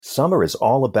Summer is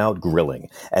all about grilling,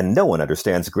 and no one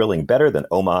understands grilling better than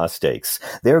Omaha Steaks.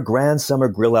 Their Grand Summer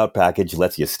Grill Out package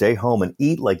lets you stay home and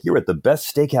eat like you're at the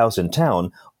best steakhouse in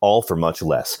town, all for much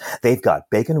less. They've got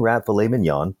bacon wrap filet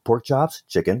mignon, pork chops,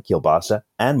 chicken, kielbasa,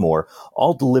 and more,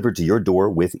 all delivered to your door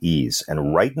with ease.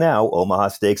 And right now, Omaha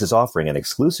Steaks is offering an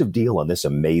exclusive deal on this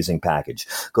amazing package.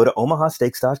 Go to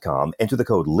omahasteaks.com, enter the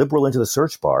code LIBERAL into the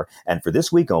search bar, and for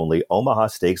this week only, Omaha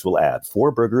Steaks will add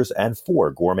 4 burgers and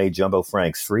 4 gourmet jumbo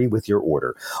franks free with your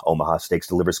order. Omaha Steaks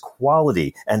delivers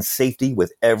quality and safety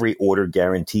with every order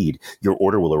guaranteed. Your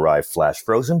order will arrive flash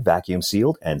frozen, vacuum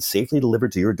sealed, and safely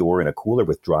delivered to your door in a cooler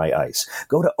with dry ice.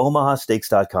 Go to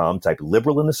omahasteaks.com, type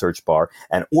liberal in the search bar,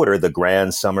 and order the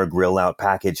Grand Summer Grill Out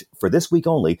package. For this week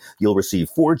only, you'll receive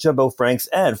 4 jumbo franks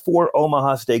and 4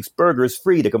 Omaha Steaks burgers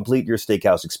free to complete your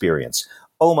steakhouse experience.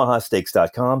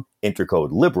 omahasteaks.com, enter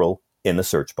code liberal in the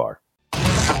search bar.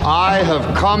 I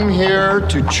have come here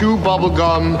to chew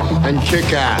bubblegum and kick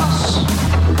ass.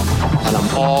 And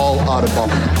I'm all out of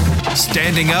bubblegum.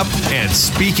 Standing up and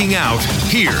speaking out,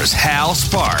 here's Hal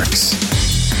Sparks.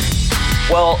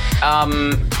 Well,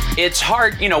 it's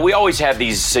hard. You know, we always have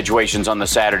these situations on the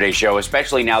Saturday show,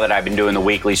 especially now that I've been doing the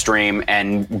weekly stream.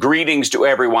 And greetings to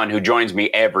everyone who joins me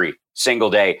every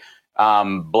single day.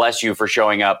 Bless you for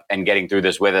showing up and getting through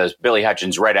this with us. Billy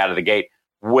Hutchins right out of the gate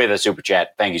with a super chat.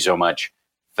 Thank you so much.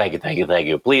 Thank you, thank you, thank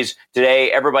you. Please, today,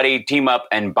 everybody team up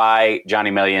and buy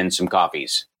Johnny Million some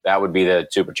coffees. That would be the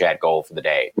super chat goal for the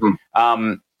day.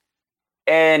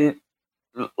 And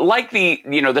like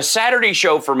the Saturday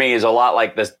show for me is a lot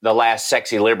like the last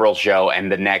Sexy Liberal show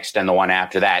and the next and the one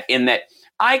after that, in that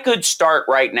I could start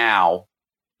right now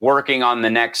working on the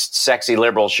next Sexy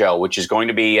Liberal show, which is going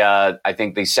to be, I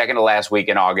think, the second to last week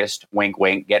in August. Wink,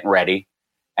 wink, getting ready.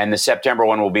 And the September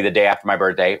one will be the day after my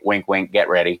birthday. Wink, wink, get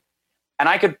ready. And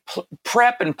I could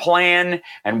prep and plan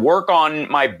and work on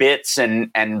my bits and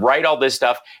write all this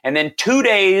stuff. And then 2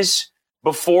 days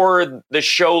before the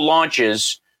show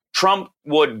launches, Trump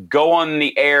would go on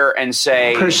the air and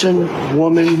say, person,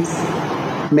 woman,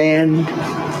 man,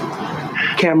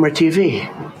 camera, TV.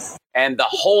 And the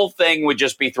whole thing would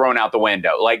just be thrown out the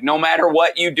window. Like, no matter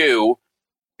what you do,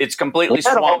 it's completely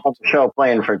swamped. A show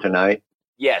planned for tonight.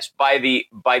 Yes, by the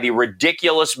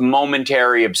ridiculous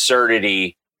momentary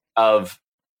absurdity of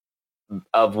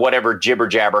whatever jibber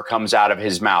jabber comes out of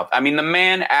his mouth. I mean, the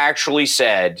man actually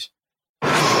said,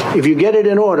 if you get it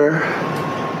in order,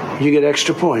 you get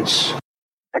extra points.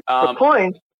 Extra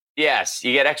points? Yes,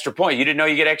 you get extra points. You didn't know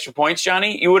you get extra points,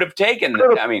 Johnny? You would have taken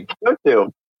them. I mean,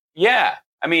 yeah.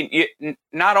 I mean,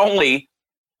 not only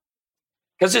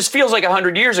because this feels like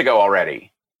 100 years ago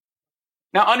already.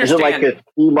 Now, understand. Is it like a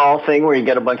skee-ball thing where you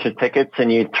get a bunch of tickets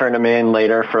and you turn them in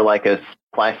later for like a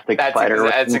plastic spider?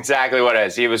 That's exactly what it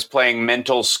is. He was playing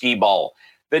mental skee-ball.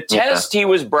 The test he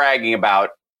was bragging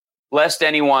about, lest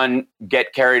anyone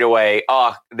get carried away.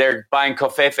 Oh, they're buying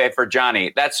covfefe for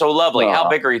Johnny. That's so lovely. How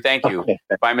biggery, thank you.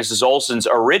 Buy Mrs. Olson's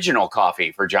original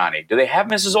coffee for Johnny. Do they have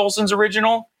Mrs. Olson's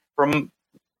original? From,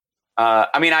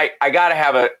 I mean,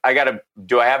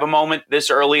 do I have a moment this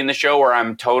early in the show where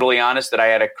I'm totally honest that I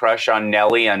had a crush on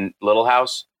Nellie on Little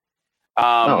House?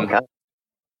 Okay.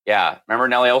 Yeah. Remember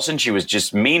Nellie Olson? She was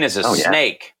just mean as a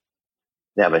snake.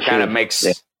 Yeah, but kind of makes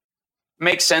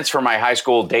sense for my high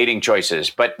school dating choices,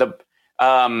 but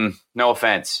no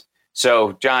offense.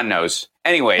 So John knows.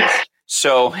 Anyways,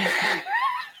 so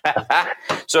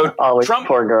Trump,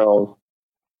 poor girls.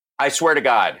 I swear to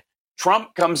God,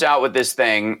 Trump comes out with this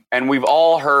thing, and we've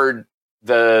all heard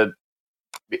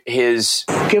his.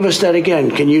 Give us that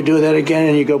again. Can you do that again?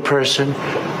 And you go person,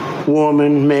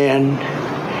 woman, man,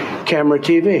 camera,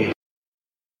 TV.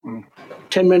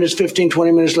 10 minutes, 15,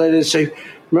 20 minutes later, they say,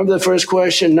 remember the first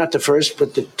question? Not the first,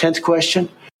 but the 10th question.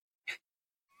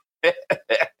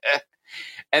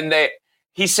 And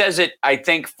he says it, I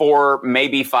think, 4,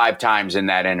 maybe 5 times in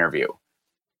that interview.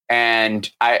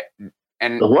 And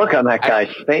the look on that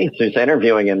guy's face who's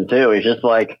interviewing him too. He's just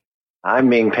like, I'm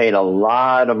being paid a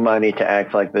lot of money to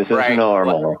act like this is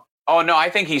normal. Oh no, I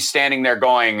think he's standing there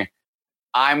going,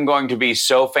 I'm going to be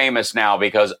so famous now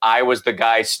because I was the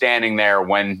guy standing there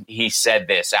when he said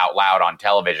this out loud on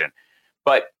television.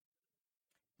 But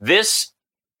this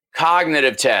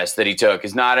cognitive test that he took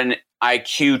is not an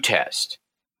IQ test.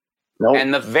 Nope.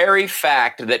 And the very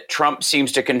fact that Trump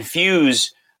seems to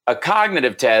confuse a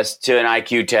cognitive test to an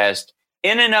IQ test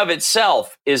in and of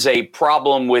itself is a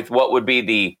problem with what would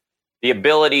be the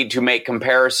ability to make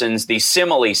comparisons, the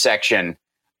simile section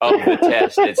of the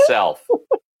test itself.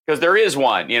 Because there is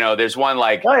one, there's one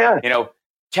like,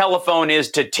 telephone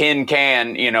is to tin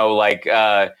can, like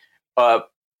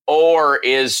or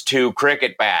is to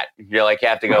cricket bat. You're like, you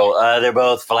have to go, they're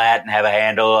both flat and have a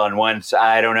handle on one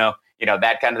side. I don't know,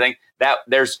 that kind of thing. That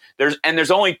there's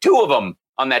only 2 of them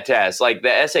on that test. Like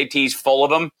the SAT's full of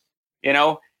them,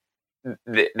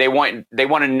 they want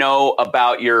to know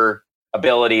about your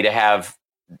ability to have,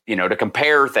 to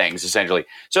compare things essentially.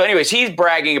 So anyways, he's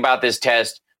bragging about this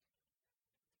test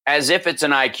as if it's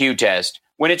an IQ test,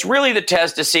 when it's really the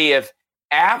test to see if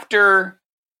after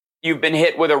you've been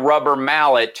hit with a rubber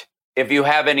mallet, if you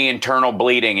have any internal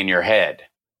bleeding in your head.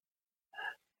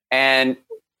 And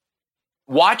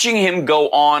watching him go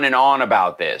on and on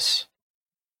about this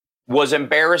was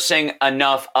embarrassing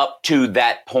enough up to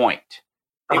that point.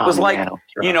 It was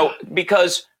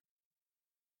because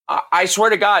I swear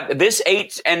to God, this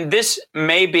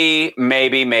maybe,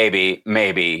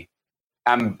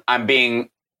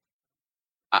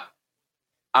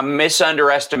 I'm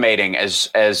misunderestimating, as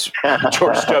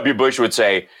George W. Bush would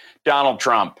say, Donald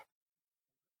Trump,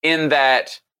 in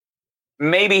that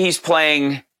maybe he's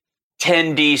playing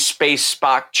 10D space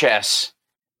Spock chess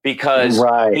because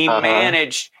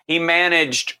he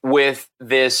managed with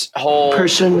this whole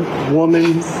person,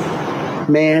 woman,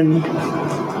 man,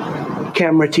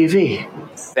 camera, TV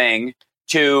thing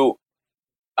to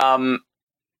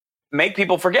make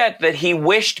people forget that he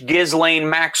wished Ghislaine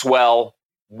Maxwell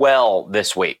well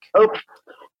this week. In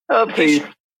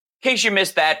case you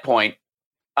missed that point,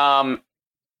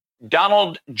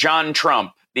 Donald John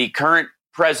Trump, the current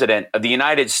president of the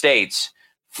United States,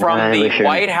 from the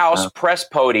White House press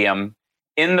podium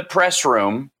in the press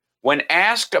room, when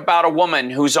asked about a woman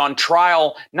who's on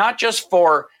trial not just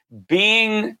for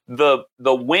being the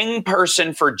wing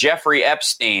person for Jeffrey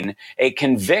Epstein, a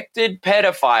convicted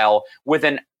pedophile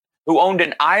who owned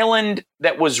an island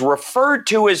that was referred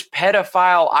to as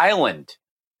Pedophile Island,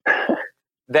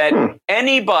 that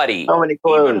anybody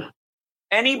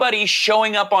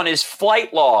showing up on his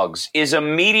flight logs is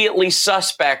immediately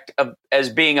suspect as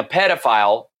being a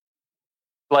pedophile.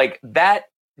 Like that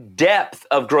depth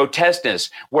of grotesqueness,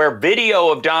 where video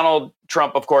of Donald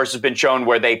Trump, of course, has been shown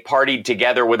where they partied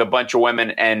together with a bunch of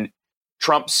women and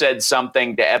Trump said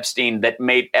something to Epstein that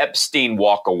made Epstein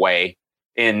walk away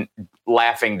in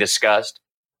laughing disgust.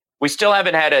 We still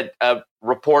haven't had a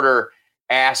reporter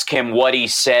ask him what he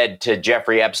said to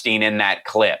Jeffrey Epstein in that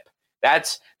clip.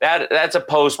 That's a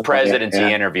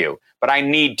post-presidency interview, but I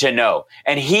need to know.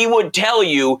 And he would tell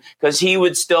you because he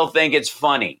would still think it's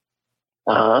funny.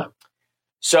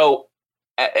 So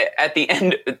at the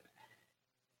end,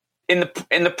 in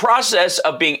the process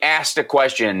of being asked a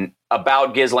question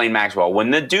about Ghislaine Maxwell,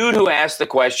 when the dude who asked the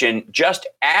question just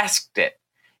asked it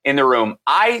in the room,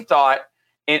 I thought,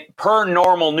 per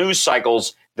normal news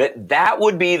cycles, that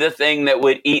would be the thing that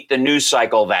would eat the news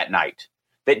cycle that night.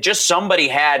 That just somebody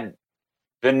had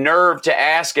the nerve to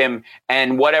ask him,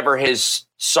 and whatever his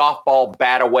softball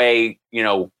bat away,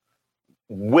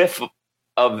 whiff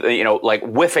of, like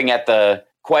whiffing at the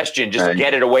question, just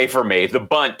get it away from me. The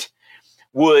bunt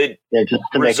would just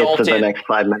to make it to the next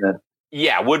 5 minutes.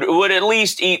 Yeah, would at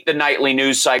least eat the nightly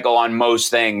news cycle on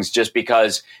most things, just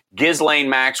because Ghislaine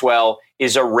Maxwell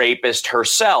is a rapist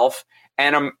herself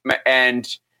and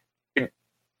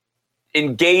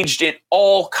engaged in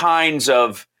all kinds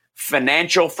of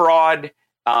financial fraud,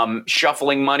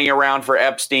 shuffling money around for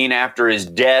Epstein after his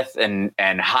death, and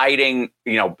hiding.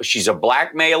 She's a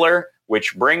blackmailer,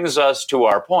 which brings us to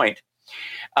our point.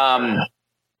 And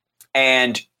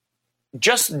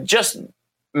just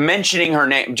mentioning her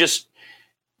name, just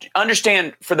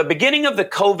understand, for the beginning of the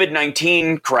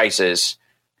COVID-19 crisis,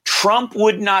 Trump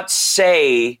would not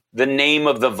say the name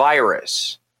of the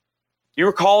virus. You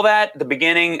recall that? The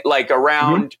beginning, like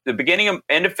around the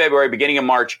end of February, beginning of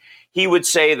March, he would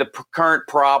say the current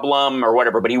problem or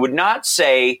whatever, but he would not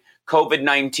say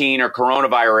COVID-19 or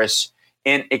coronavirus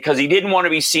because he didn't want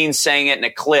to be seen saying it in a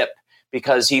clip,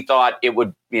 because he thought it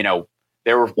would,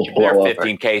 there are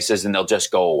 15 cases and they'll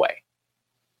just go away.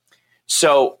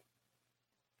 So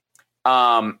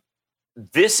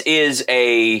this is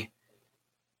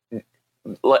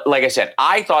like I said,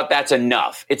 I thought that's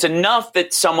enough. It's enough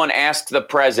that someone asked the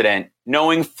president,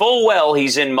 knowing full well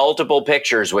he's in multiple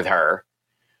pictures with her,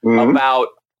 about,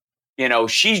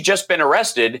 she's just been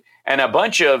arrested and a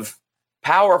bunch of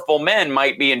powerful men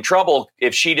might be in trouble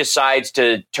if she decides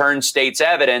to turn state's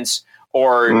evidence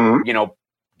or,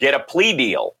 get a plea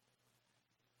deal.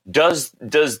 Does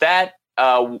that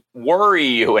worry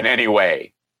you in any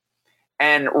way?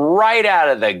 And right out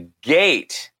of the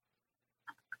gate,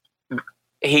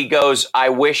 he goes, I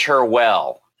wish her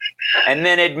well. And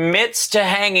then admits to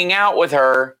hanging out with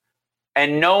her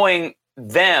and knowing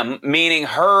them, meaning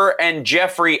her and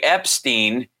Jeffrey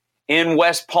Epstein, in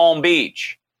West Palm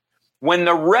Beach. when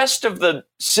the rest of the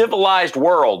civilized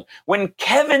world, when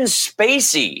Kevin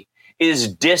Spacey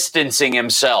is distancing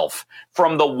himself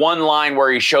from the one line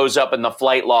where he shows up in the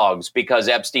flight logs because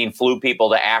Epstein flew people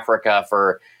to Africa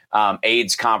for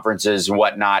AIDS conferences and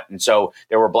whatnot. And so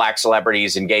there were black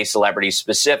celebrities and gay celebrities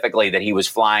specifically that he was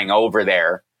flying over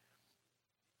there.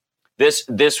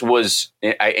 This was,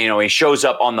 he shows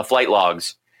up on the flight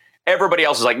logs. Everybody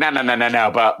else is like, no,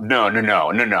 but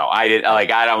no.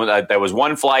 I don't. There was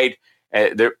one flight,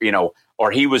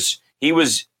 or he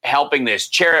was helping this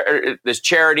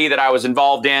charity that I was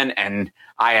involved in, and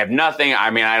I have nothing.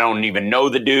 I mean, I don't even know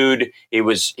the dude.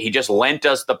 He just lent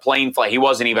us the plane flight. He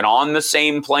wasn't even on the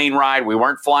same plane ride. We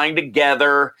weren't flying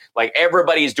together. Like,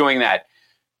 everybody's doing that.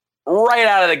 Right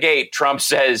out of the gate, Trump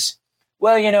says,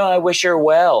 well, I wish her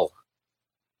well.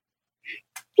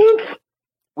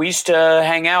 We used to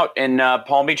hang out in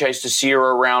Palm Beach. I used to see her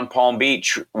around Palm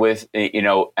Beach with,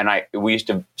 and we used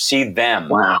to see them.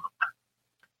 Wow.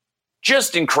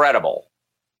 Just incredible.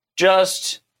 And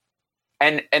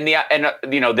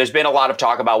there's been a lot of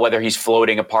talk about whether he's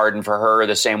floating a pardon for her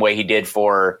the same way he did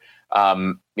for,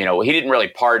 he didn't really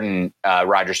pardon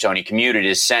Roger Stone. He commuted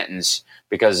his sentence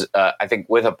because I think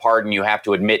with a pardon, you have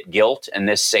to admit guilt. And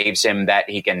this saves him that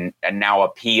he can now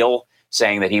appeal,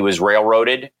 saying that he was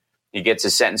railroaded. He gets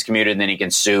his sentence commuted, and then he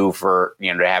can sue for,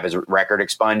 to have his record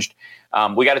expunged.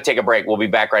 We got to take a break. We'll be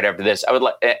back right after this.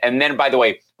 And then, by the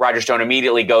way, Roger Stone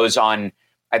immediately goes on,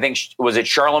 I think, was it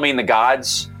Charlemagne the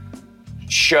God's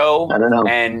show? I don't know.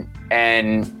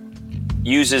 And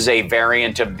uses a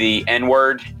variant of the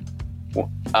N-word.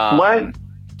 What?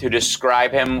 To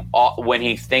describe him when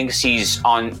he thinks he's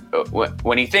on,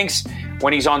 when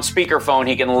he's on speakerphone,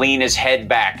 he can lean his head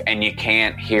back and you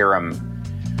can't hear him.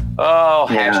 Oh,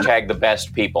 yeah. Hashtag the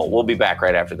best people. We'll be back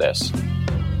right after this.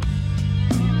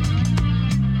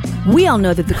 We all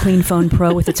know that the Clean Phone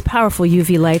Pro with its powerful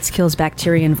UV lights kills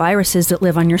bacteria and viruses that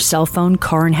live on your cell phone,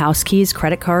 car and house keys,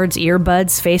 credit cards,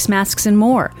 earbuds, face masks, and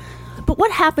more. But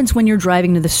what happens when you're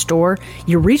driving to the store,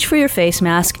 you reach for your face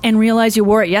mask and realize you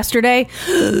wore it yesterday?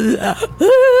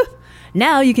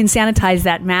 Now you can sanitize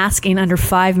that mask in under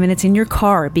 5 minutes in your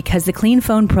car because the Clean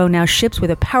Phone Pro now ships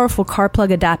with a powerful car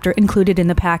plug adapter included in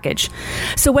the package.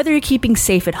 So whether you're keeping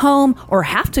safe at home or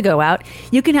have to go out,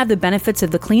 you can have the benefits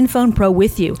of the Clean Phone Pro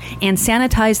with you and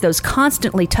sanitize those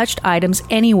constantly touched items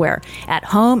anywhere, at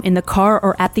home, in the car,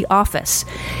 or at the office.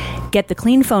 Get the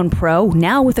Clean Phone Pro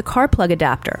now with a car plug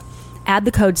adapter. Add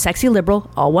the code SEXYLIBERAL,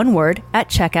 all one word, at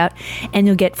checkout, and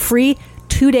you'll get free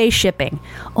 2-day shipping.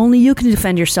 Only you can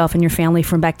defend yourself and your family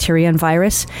from bacteria and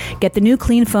virus. Get the new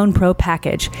Clean Phone Pro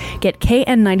package. Get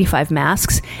KN95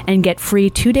 masks and get free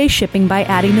 2-day shipping by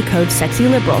adding the code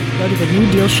SEXYLIBERAL. Go to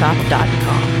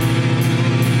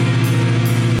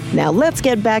thenewdealshop.com. Now let's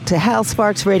get back to Hal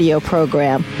Sparks' radio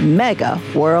program, Mega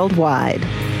Worldwide.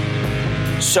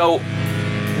 So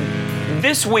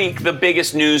this week, the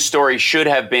biggest news story should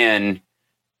have been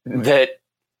that,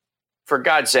 for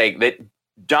God's sake, that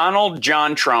Donald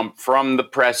John Trump from the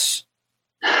press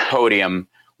podium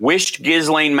wished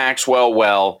Ghislaine Maxwell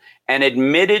well and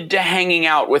admitted to hanging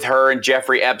out with her and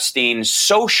Jeffrey Epstein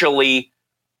socially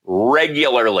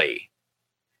regularly.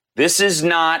 This is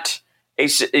not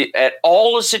at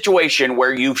all a situation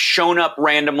where you've shown up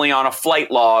randomly on a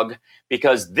flight log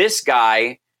because this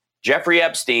guy, Jeffrey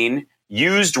Epstein,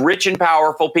 used rich and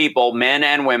powerful people, men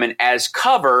and women, as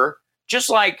cover. Just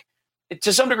like,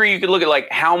 to some degree, you could look at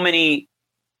like how many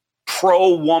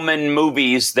pro-woman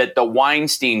movies that the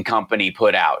Weinstein Company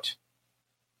put out.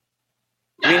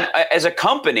 I mean, as a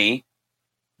company,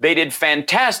 they did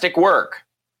fantastic work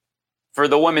for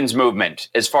the women's movement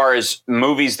as far as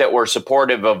movies that were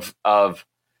supportive of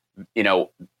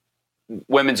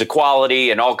women's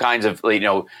equality and all kinds of,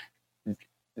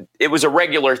 it was a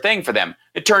regular thing for them.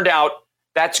 It turned out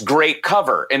that's great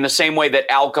cover in the same way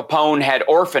that Al Capone had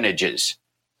orphanages.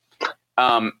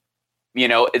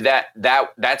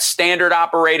 That's standard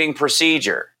operating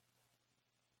procedure.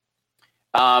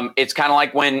 It's kind of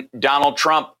like when Donald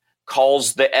Trump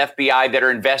calls the FBI that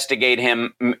are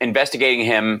investigating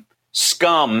him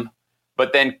scum,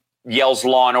 but then yells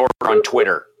law and order on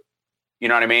Twitter. You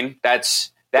know what I mean? That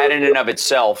in and of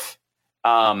itself.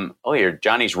 Here,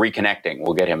 Johnny's reconnecting.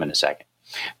 We'll get him in a second.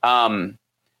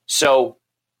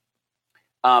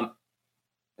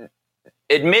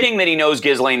 Admitting that he knows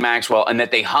Ghislaine Maxwell and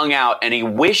that they hung out and he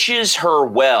wishes her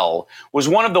well was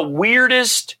one of the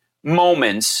weirdest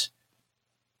moments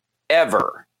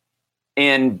ever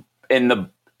in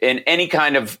any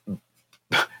kind of.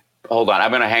 Hold on,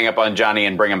 I'm going to hang up on Johnny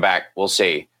and bring him back. We'll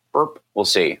see. We'll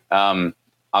see. I'll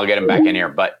get him back in here,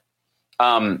 but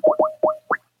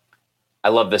I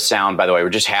love the sound, by the way. We're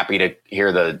just happy to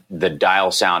hear the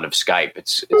dial sound of Skype.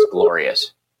 It's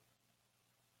glorious.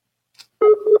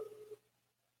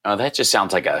 Oh, that just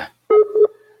sounds like a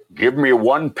give me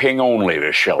one ping only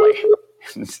to Shelley.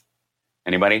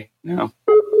 Anybody? No?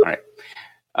 All right.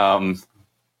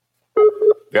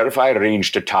 Verified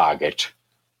range to target.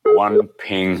 One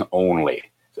ping only.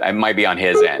 It might be on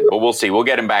his end, but we'll see. We'll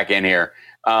get him back in here.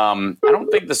 I don't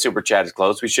think the super chat is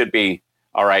closed. We should be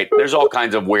all right. There's all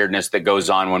kinds of weirdness that goes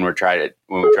on when we try to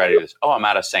do this. Oh, I'm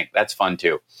out of sync. That's fun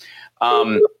too.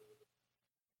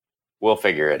 We'll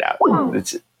figure it out.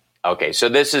 Okay, so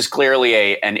this is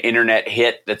clearly an internet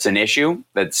hit that's an issue.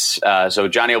 So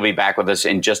Johnny will be back with us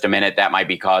in just a minute. That might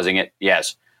be causing it.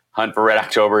 Yes, Hunt for Red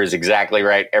October is exactly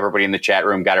right. Everybody in the chat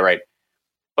room got it right.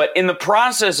 But in the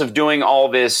process of doing all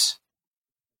this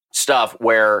stuff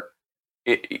where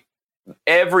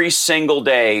every single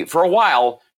day for a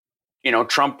while,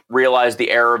 Trump realized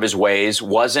the error of his ways,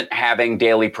 wasn't having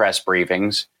daily press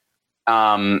briefings,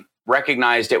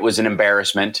 recognized it was an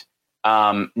embarrassment,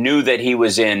 knew that he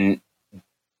was in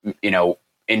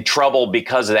trouble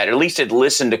because of that. At least had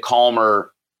listened to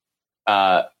calmer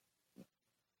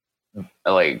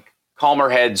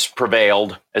heads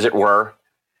prevailed, as it were.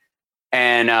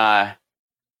 And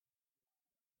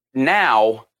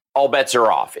now all bets are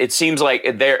off. It seems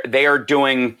like they are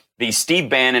doing the Steve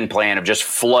Bannon plan of just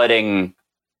flooding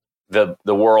the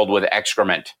world with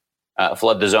excrement,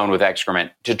 flood the zone with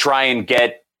excrement to try and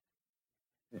get.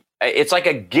 It's like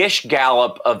a Gish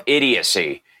Gallop of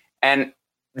idiocy. And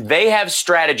they have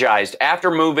strategized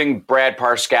after moving Brad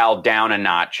Parscale down a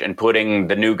notch and putting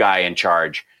the new guy in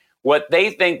charge. What they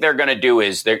think they're going to do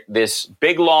is this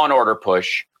big law and order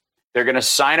push. They're going to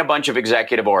sign a bunch of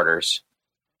executive orders.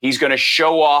 He's going to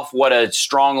show off what a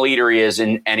strong leader he is,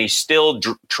 and he's still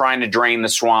trying to drain the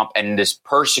swamp. And this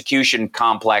persecution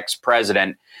complex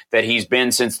president that he's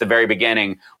been since the very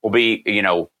beginning will be,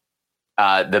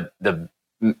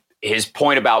 his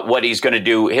point about what he's going to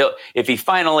do. If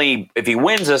he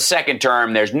wins a second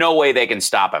term, there's no way they can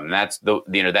stop him. That's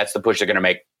the push they're going to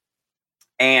make.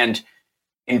 And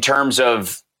in terms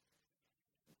of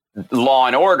law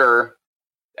and order,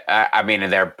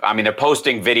 they're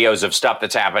posting videos of stuff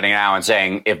that's happening now and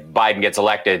saying if Biden gets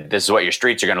elected, this is what your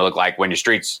streets are going to look like. When your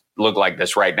streets look like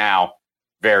this right now,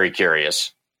 very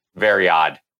curious, very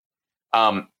odd.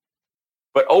 But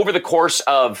over the course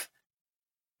of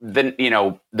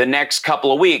the next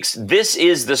couple of weeks, this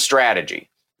is the strategy.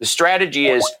 The strategy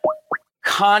is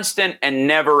constant and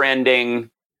never-ending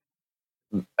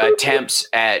attempts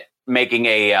at making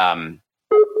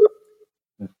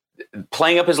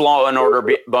playing up his law and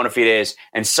order bona fides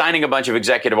and signing a bunch of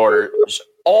executive orders,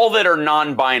 all that are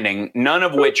non-binding, none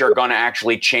of which are going to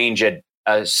actually change a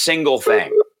single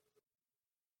thing.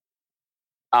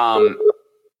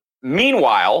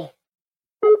 Meanwhile,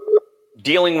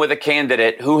 dealing with a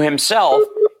candidate who himself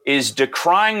is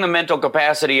decrying the mental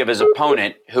capacity of his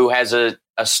opponent, who has a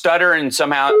stutter and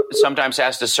sometimes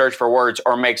has to search for words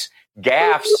or makes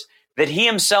gaffes that he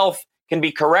himself can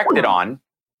be corrected on,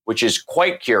 which is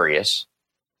quite curious.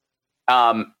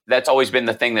 That's always been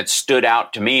the thing that stood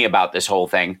out to me about this whole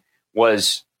thing,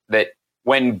 was that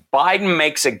when Biden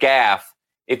makes a gaffe,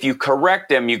 if you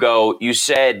correct him, you go, you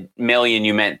said million,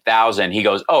 you meant 1,000. He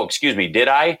goes, oh, excuse me, did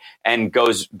I? And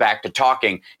goes back to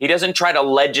talking. He doesn't try to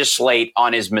legislate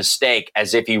on his mistake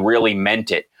as if he really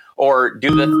meant it, or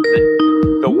do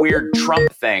the weird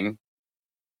Trump thing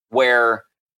where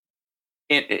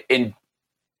you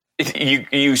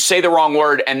say the wrong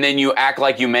word and then you act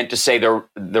like you meant to say the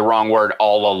wrong word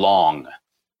all along.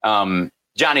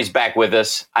 Johnny's back with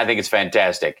us. I think it's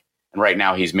fantastic. And right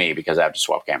now he's me because I have to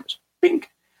swap cameras. Bing.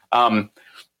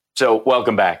 So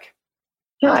welcome back.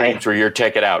 Hi. Thanks for your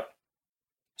Tech It Out.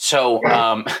 So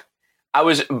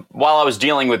while I was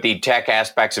dealing with the tech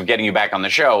aspects of getting you back on the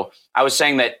show, I was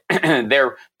saying that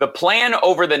the plan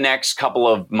over the next couple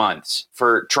of months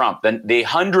for Trump, the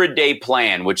 100-day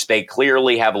plan, which they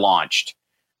clearly have launched,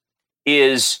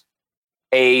 is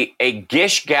a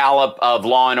Gish Gallop of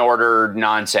law and order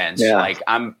nonsense. Yeah. Like,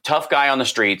 I'm tough guy on the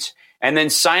streets, and then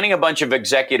signing a bunch of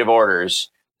executive orders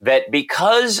that,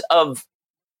 because of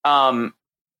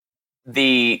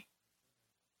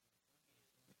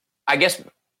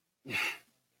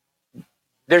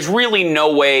there's really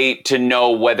no way to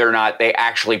know whether or not they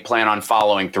actually plan on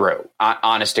following through,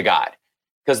 honest to God,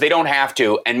 because they don't have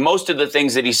to. And most of the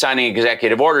things that he's signing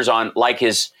executive orders on, like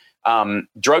his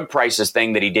drug prices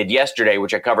thing that he did yesterday,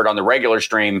 which I covered on the regular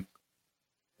stream,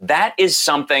 that is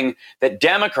something that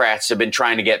Democrats have been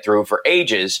trying to get through for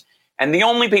ages. And the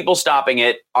only people stopping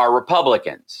it are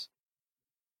Republicans.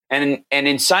 And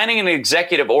in signing an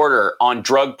executive order on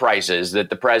drug prices that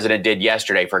the president did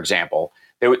yesterday, for example,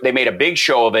 they made a big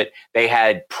show of it. They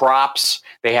had props.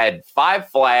 They had 5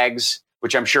 flags,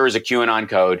 which I'm sure is a QAnon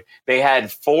code. They had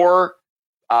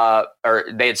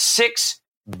 6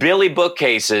 Billy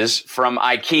bookcases from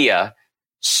IKEA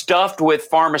stuffed with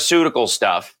pharmaceutical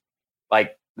stuff.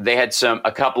 Like they had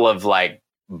a couple of like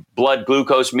blood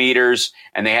glucose meters,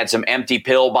 and they had some empty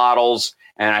pill bottles.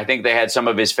 And I think they had some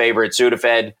of his favorite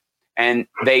Sudafed. And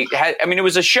they had, it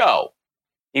was a show.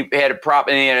 He had a prop,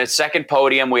 and he had a second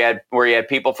podium where he had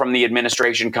people from the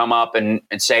administration come up and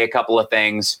say a couple of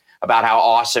things about how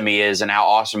awesome he is and how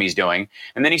awesome he's doing.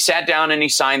 And then he sat down and he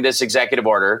signed this executive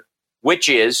order, which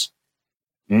is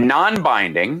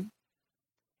non-binding,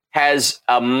 has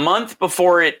a month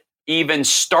before it even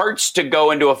starts to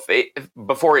go into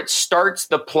before it starts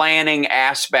the planning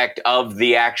aspect of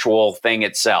the actual thing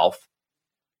itself.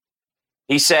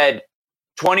 He said,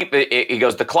 he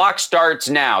goes, the clock starts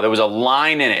now. There was a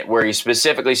line in it where he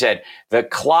specifically said, the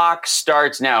clock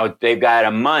starts now. They've got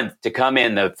a month to come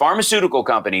in. The pharmaceutical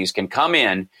companies can come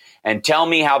in and tell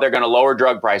me how they're going to lower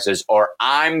drug prices, or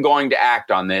I'm going to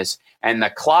act on this. And the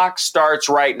clock starts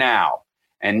right now.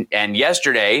 And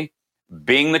yesterday,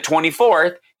 being the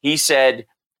 24th, he said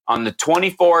on the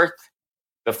 24th,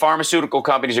 the pharmaceutical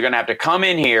companies are going to have to come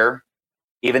in here,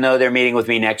 even though they're meeting with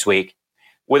me next week,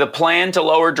 with a plan to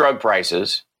lower drug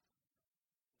prices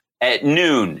at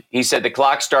noon. He said the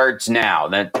clock starts now.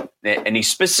 And he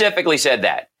specifically said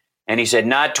that. And he said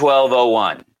not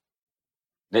 12:01.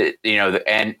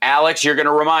 And Alex, you're going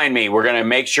to remind me. We're going to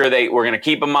make sure we're going to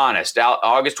keep them honest.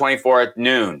 August 24th,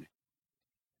 noon.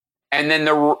 And then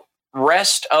the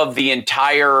rest of the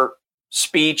entire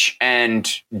speech and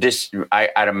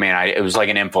it was like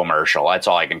an infomercial. That's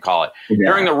all I can call it. Yeah.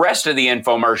 During the rest of the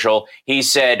infomercial, he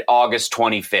said August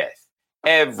 25th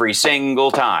every single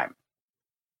time.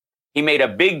 He made a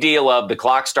big deal of the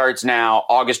clock starts now,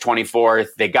 August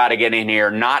 24th. They got to get in here,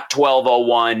 not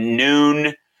 12:01,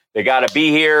 noon. They got to be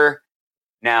here.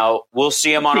 Now, we'll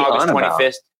see him on August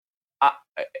 25th.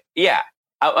 Yeah.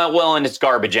 And it's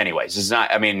garbage anyways. It's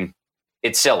not,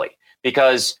 it's silly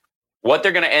because what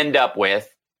they're going to end up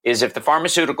with is if the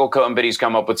pharmaceutical companies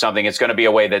come up with something, it's going to be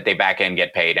a way that they back end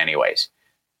get paid anyways.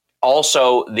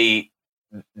 Also, the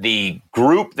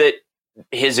group that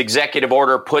his executive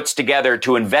order puts together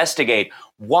to investigate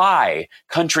why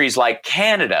countries like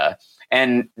Canada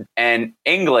and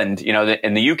England,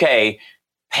 in the UK,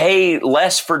 pay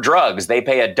less for drugs. They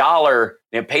pay $1.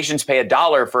 Patients pay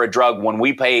 $1 for a drug when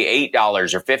we pay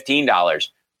 $8 or $15.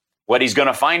 What he's going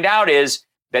to find out is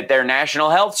that their national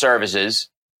health services,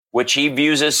 which he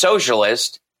views as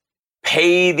socialist,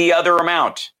 pay the other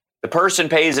amount. The person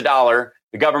pays $1,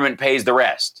 the government pays the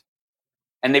rest.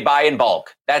 And they buy in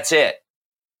bulk. That's it.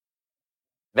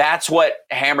 That's what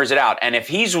hammers it out. And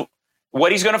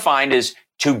what he's going to find is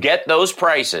to get those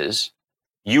prices,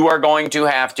 you are going to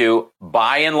have to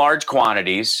buy in large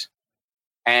quantities,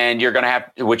 and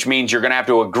which means you're going to have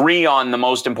to agree on the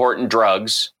most important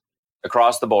drugs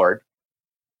across the board.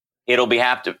 It'll be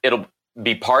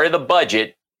part of the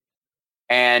budget,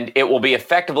 and it will be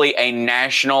effectively a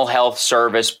national health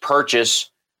service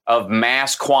purchase of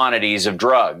mass quantities of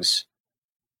drugs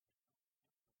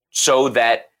so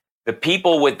that the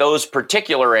people with those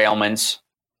particular ailments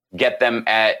get them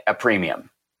at a premium,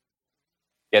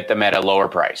 get them at a lower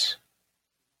price.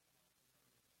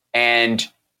 And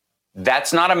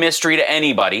that's not a mystery to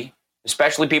anybody,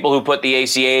 especially people who put the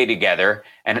ACA together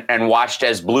and watched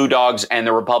as Blue Dogs and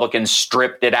the Republicans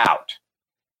stripped it out.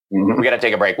 Mm-hmm. We got to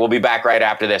take a break. We'll be back right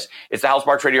after this. It's the Hal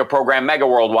Sparks Radio program, Mega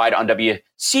Worldwide on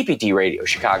WCPT Radio,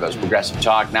 Chicago's Progressive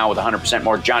Talk, now with 100%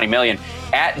 more Johnny Million.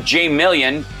 At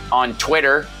JMillion on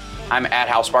Twitter. I'm at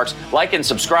Hal Sparks. Like and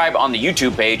subscribe on the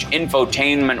YouTube page,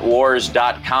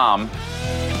 infotainmentwars.com,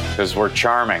 because we're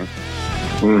charming.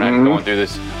 Mm-hmm. We're not going through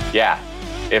this. Yeah.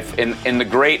 If in the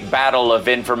great battle of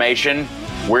information,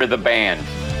 we're the band.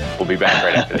 We'll be back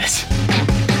right after this.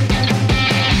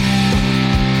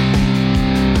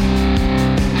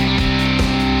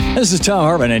 This is Tom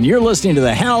Hartman, and you're listening to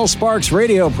the Hal Sparks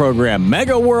radio program,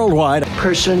 Mega Worldwide.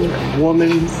 Person,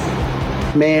 woman,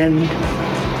 man,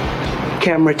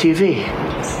 camera, TV.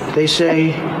 They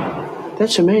say,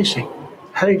 that's amazing.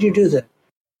 How did you do that?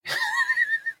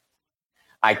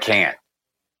 I can't.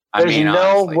 There's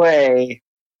no way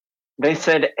they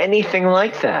said anything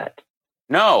like that.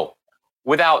 No,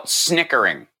 without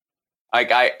snickering.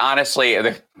 Like, I honestly,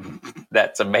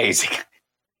 that's amazing.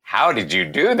 How did you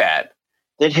do that?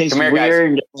 Did his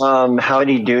weird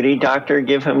howdy doody doctor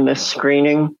give him this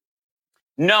screening?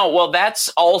 No, well, that's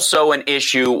also an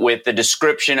issue with the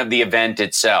description of the event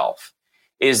itself.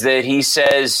 is that he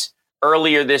says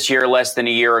earlier this year, less than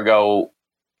a year ago,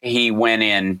 he went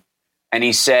in and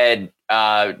he said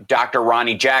Dr.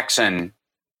 Ronnie Jackson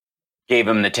gave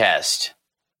him the test.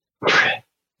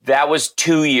 That was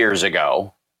 2 years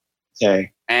ago.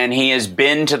 Okay. And he has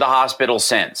been to the hospital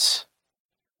since.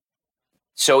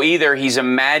 So either he's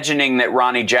imagining that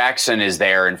Ronnie Jackson is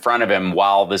there in front of him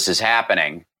while this is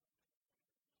happening.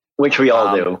 Which we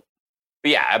all do.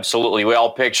 Yeah, absolutely. We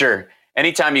all picture,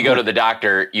 anytime you go to the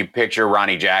doctor, you picture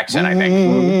Ronnie Jackson, I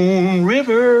think.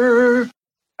 River.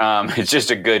 It's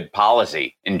just a good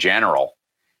policy in general.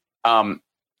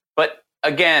 But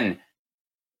again,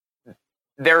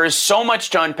 there is so much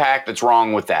to unpack that's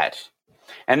wrong with that.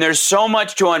 And there's so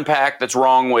much to unpack that's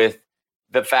wrong with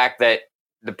the fact that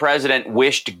the president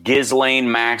wished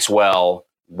Ghislaine Maxwell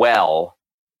well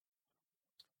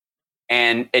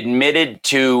and admitted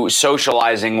to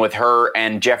socializing with her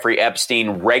and Jeffrey Epstein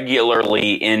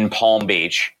regularly in Palm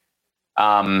Beach.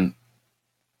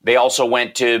 They also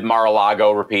went to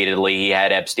Mar-a-Lago repeatedly. He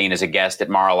had Epstein as a guest at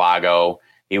Mar-a-Lago.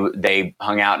 They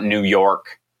hung out in New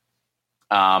York.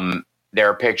 There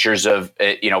are pictures of,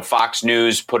 Fox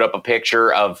News put up a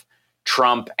picture of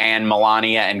Trump and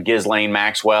Melania and Ghislaine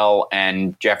Maxwell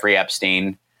and Jeffrey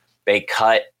Epstein. They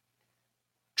cut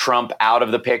Trump out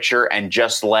of the picture and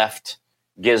just left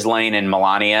Ghislaine and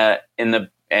Melania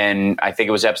and I think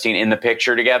it was Epstein in the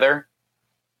picture together.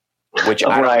 Which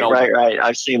I don't know. Right.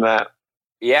 I've seen that.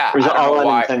 Yeah. It was all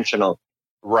unintentional.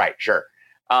 Right, sure.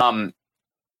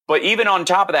 But even on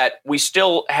top of that, we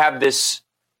still have this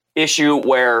issue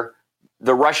where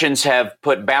the Russians have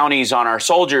put bounties on our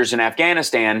soldiers in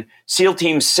Afghanistan. SEAL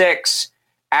Team 6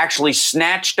 actually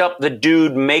snatched up the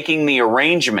dude making the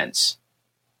arrangements.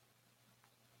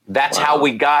 That's how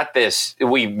we got this.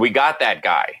 We got that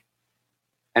guy.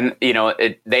 And,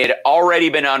 they had already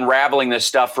been unraveling this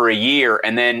stuff for a year.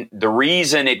 And then the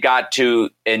reason it got to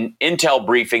an intel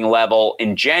briefing level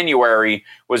in January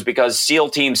was because SEAL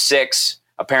Team 6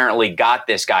 apparently got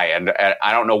this guy. And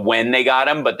I don't know when they got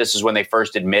him, but this is when they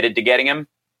first admitted to getting him.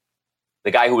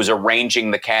 The guy who was arranging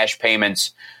the cash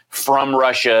payments from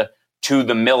Russia to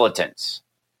the militants.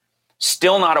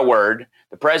 Still not a word.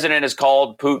 The president has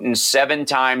called Putin 7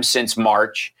 times since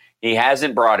March. He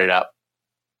hasn't brought it up,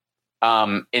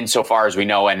 insofar as we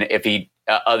know. And if he,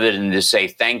 other than to say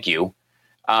thank you,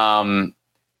 that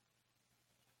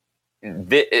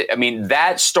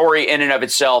story in and of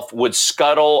itself would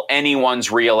scuttle anyone's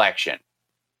reelection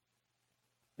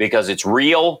because it's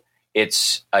real.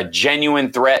 It's a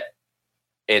genuine threat.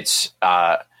 It's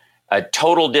a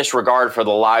total disregard for the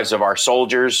lives of our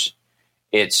soldiers.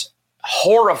 It's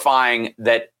horrifying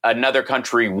that another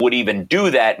country would even do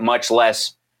that, much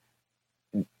less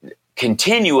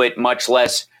continue it, much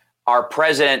less our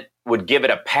president would give it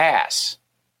a pass.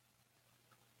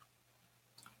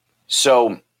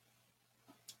 So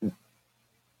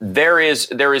there is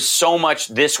so much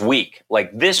this week.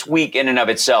 Like this week in and of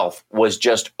itself was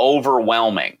just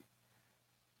overwhelming.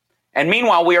 And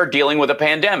meanwhile, we are dealing with a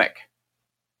pandemic.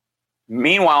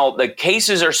 Meanwhile, the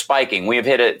cases are spiking. We have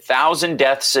hit 1,000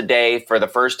 deaths a day for the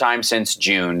first time since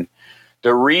June.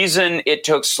 The reason it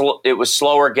was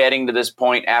slower getting to this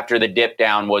point after the dip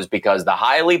down was because the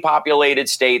highly populated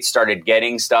states started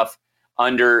getting stuff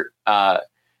under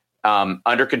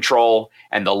control,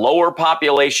 and the lower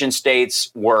population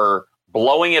states were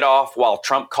blowing it off while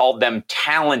Trump called them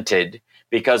talented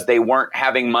because they weren't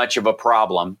having much of a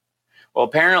problem. Well,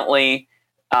 apparently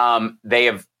they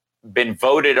have been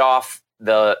voted off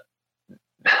the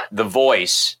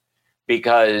voice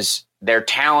because their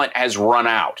talent has run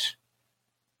out.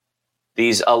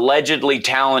 These allegedly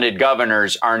talented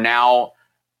governors are now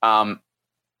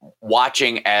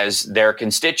watching as their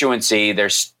constituency, their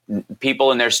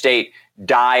people in their state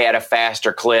die at a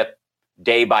faster clip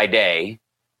day by day.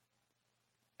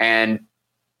 And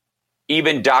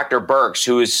even Dr. Birx,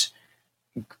 who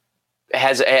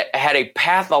has had a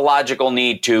pathological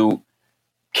need to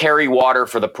carry water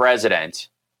for the president,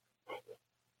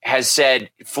 has said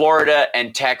Florida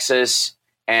and Texas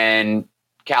and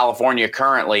California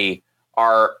currently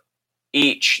are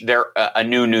each a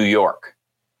new New York,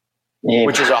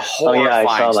 which is a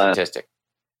horrifying statistic.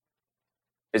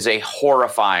 Is a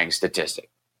horrifying statistic.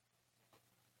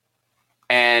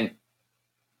 And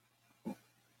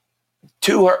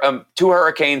two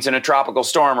hurricanes and a tropical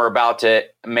storm are about to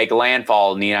make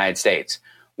landfall in the United States.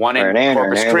 One in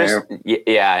Corpus Christi.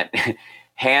 Yeah.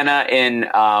 Hannah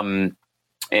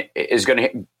is going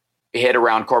to hit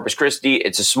around Corpus Christi.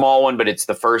 It's a small one, but it's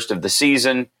the first of the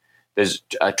season. There's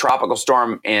a tropical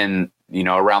storm in,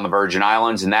 around the Virgin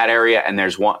Islands in that area. And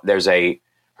there's a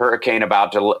hurricane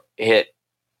about to hit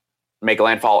make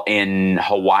landfall in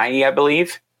Hawaii, I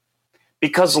believe,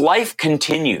 because life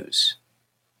continues.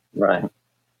 Right.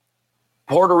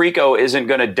 Puerto Rico isn't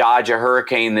going to dodge a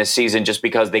hurricane this season just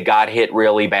because they got hit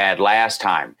really bad last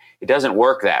time. It doesn't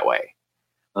work that way.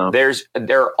 Oh.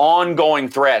 There are ongoing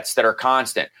threats that are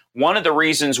constant. One of the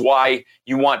reasons why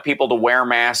you want people to wear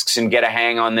masks and get a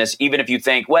hang on this, even if you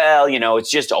think, well,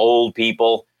 it's just old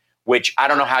people, which I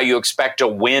don't know how you expect to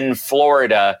win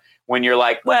Florida when you're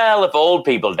like, well, if old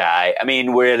people die, I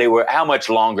mean, how much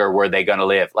longer were they going to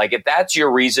live? Like, if that's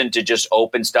your reason to just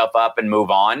open stuff up and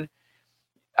move on,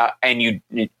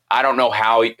 I don't know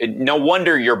how. No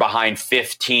wonder you're behind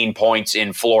 15 points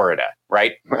in Florida,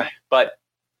 right? But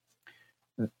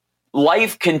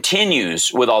life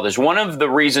continues with all this. One of the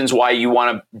reasons why you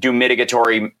want to do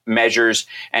mitigatory measures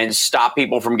and stop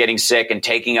people from getting sick and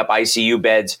taking up ICU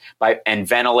beds and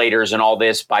ventilators and all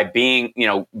this by being,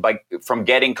 from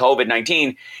getting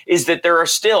COVID-19 is that there are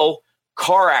still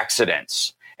car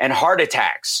accidents and heart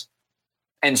attacks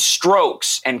and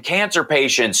strokes and cancer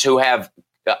patients who have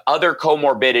other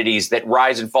comorbidities that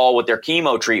rise and fall with their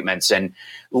chemo treatments. And,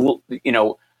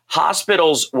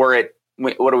 hospitals were at,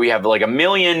 what do we have? Like 1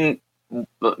 million,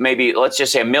 maybe let's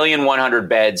just say 1,100,000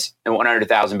 beds and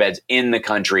 100,000 beds in the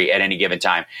country at any given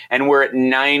time. And we're at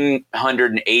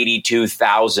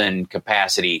 982,000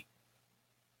 capacity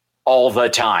all the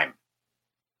time.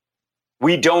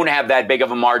 We don't have that big of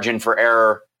a margin for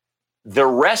error the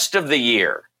rest of the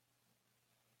year,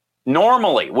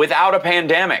 normally without a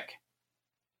pandemic.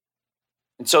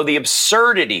 And so the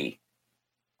absurdity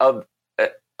of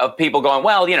people going,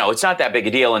 well, it's not that big a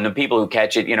deal. And the people who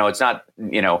catch it, it's not,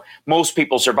 most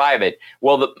people survive it.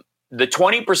 Well, the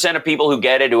 20% of people who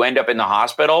get it, who end up in the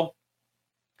hospital,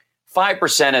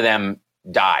 5% of them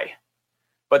die.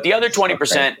 But the other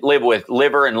 20% live with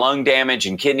liver and lung damage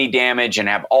and kidney damage and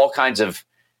have all kinds of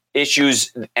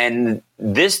issues. And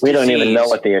this we don't even know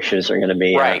what the issues are going to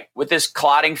be. Right. With this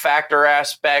clotting factor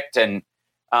aspect and,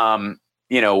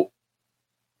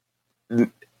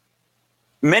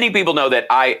 many people know that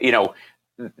I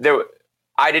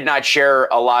did not share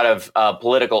a lot of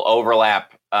political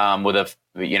overlap with a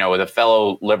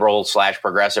fellow liberal /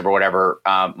 progressive or whatever,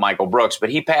 Michael Brooks, but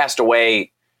he passed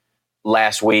away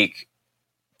last week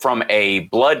from a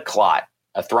blood clot,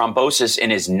 a thrombosis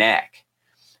in his neck,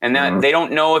 and that they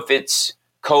don't know if it's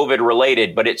COVID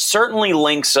related, but it certainly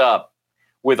links up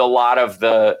with a lot of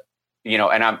the,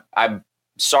 and I'm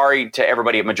sorry to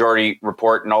everybody at Majority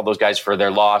Report and all those guys for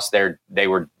their loss. They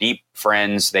were deep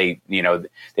friends. They'd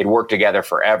worked together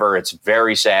forever. It's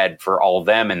very sad for all of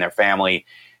them and their family.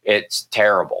 It's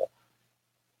terrible.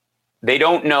 They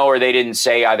don't know, or they didn't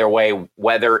say either way,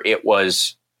 whether it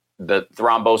was the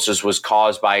thrombosis was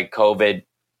caused by COVID.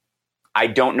 I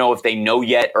don't know if they know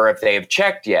yet or if they have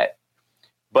checked yet.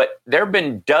 But there have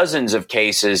been dozens of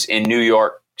cases in New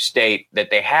York State that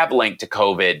they have linked to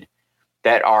COVID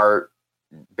that are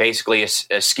basically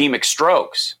ischemic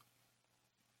strokes.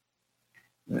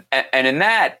 And in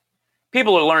that,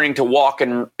 people are learning to walk,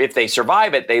 and if they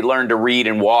survive it, they learn to read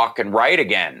and walk and write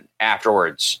again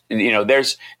afterwards.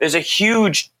 There's a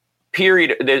huge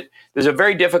period. There's a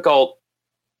very difficult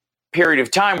period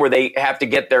of time where they have to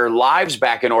get their lives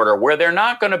back in order, where they're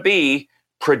not going to be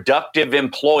productive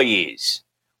employees,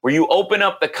 where you open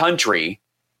up the country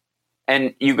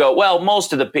and you go, well,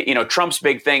 most of the, Trump's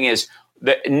big thing is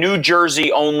that New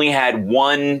Jersey only had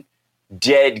one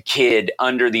dead kid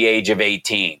under the age of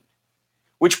 18,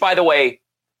 which, by the way,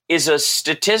 is a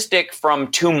statistic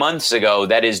from 2 months ago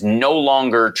that is no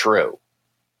longer true.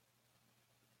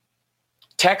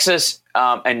 Texas,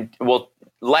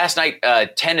 last night,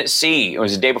 Tennessee, it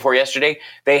was the day before yesterday,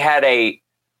 they had a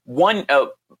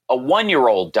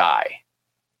 1-year-old die.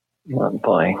 Oh,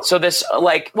 boy. So this,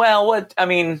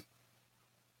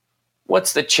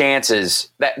 what's the chances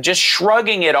that just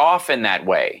shrugging it off in that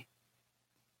way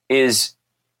is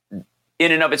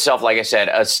in and of itself, like I said,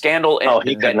 a scandal.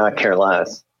 He could not care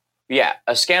less. Yeah,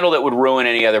 a scandal that would ruin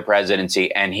any other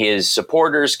presidency, and his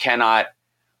supporters cannot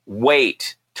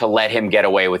wait to let him get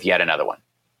away with yet another one.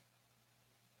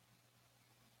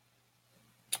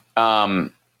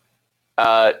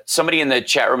 Somebody in the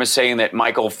chat room is saying that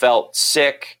Michael felt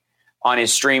sick on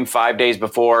his stream 5 days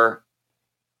before.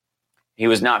 He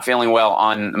was not feeling well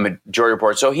on the Majority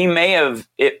Report. So he may have,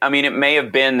 it may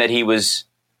have been that he was,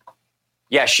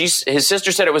 his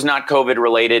sister said it was not COVID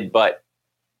related, but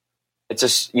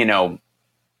it's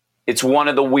it's one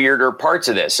of the weirder parts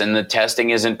of this. And the testing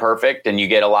isn't perfect and you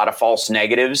get a lot of false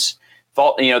negatives.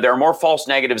 There are more false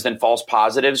negatives than false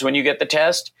positives when you get the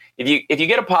test. If you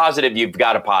get a positive, you've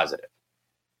got a positive.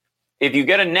 If you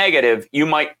get a negative,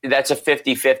 that's a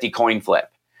 50-50 coin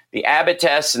flip. the Abbott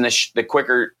tests and the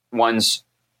quicker ones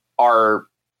are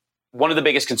one of the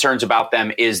biggest concerns about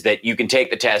them is that you can take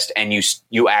the test and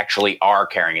you actually are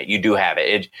carrying it. You do have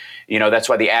it. That's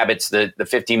why the Abbott's the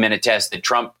 15-minute test that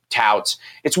Trump touts.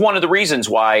 It's one of the reasons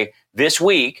why this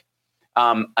week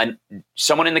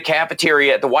someone in the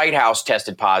cafeteria at the White House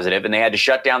tested positive, and they had to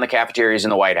shut down the cafeterias in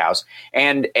the White House.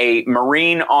 And a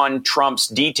Marine on Trump's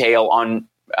detail on,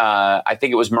 I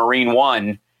think it was Marine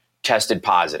One, tested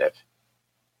positive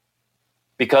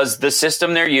because the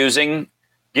system they're using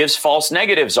gives false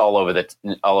negatives all over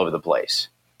the place.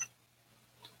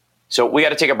 So we got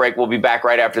to take a break. We'll be back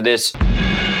right after this.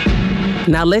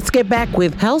 Now let's get back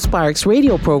with Hal Sparks'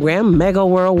 radio program, Mega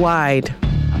Worldwide.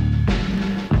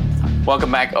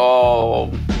 Welcome back.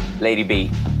 Oh, Lady B.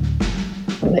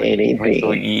 Lady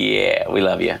B. Yeah, we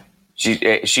love you. She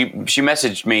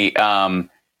messaged me on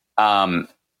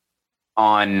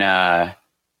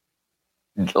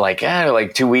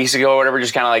like 2 weeks ago or whatever,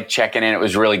 just kind of like checking in. It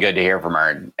was really good to hear from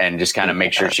her and just kind of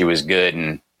make sure she was good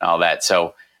and all that.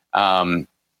 So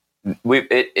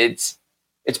it's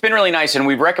been really nice, and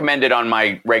we've recommended on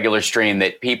my regular stream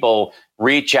that people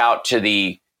reach out to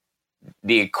the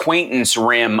acquaintance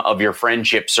rim of your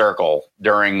friendship circle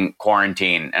during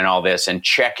quarantine and all this, and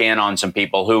check in on some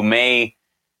people who may,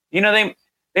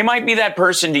 they might be that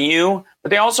person to you, but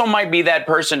they also might be that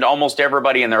person to almost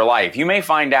everybody in their life. You may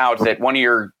find out that one of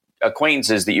your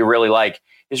acquaintances that you really like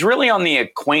is really on the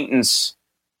acquaintance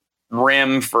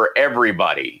rim for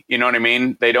everybody. You know what I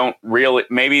mean? They don't really,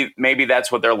 maybe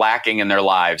that's what they're lacking in their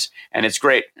lives. And it's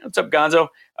great. What's up, Gonzo?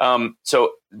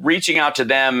 So reaching out to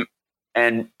them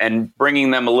and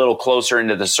bringing them a little closer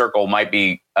into the circle might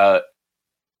be,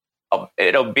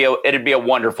 it'd be a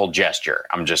wonderful gesture.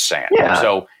 I'm just saying. Yeah.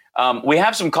 So we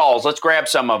have some calls. Let's grab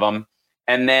some of them.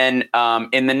 And then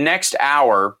in the next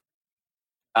hour,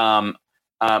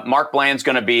 Mark Bland's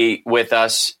going to be with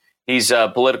us. He's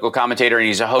a political commentator, and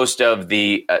he's a host of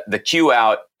the Q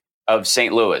out of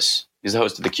St. Louis. He's the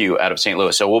host of the Q out of St.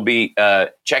 Louis. So we'll be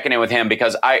checking in with him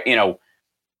because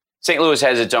St. Louis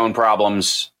has its own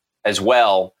problems as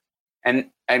well. And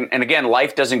again,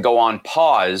 life doesn't go on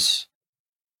pause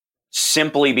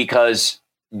simply because,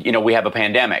 we have a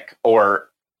pandemic or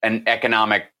an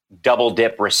economic double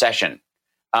dip recession.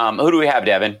 Who do we have,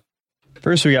 Devin?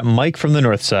 First, we got Mike from the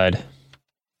north side.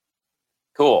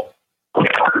 Cool.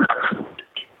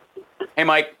 Hey,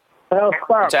 Mike.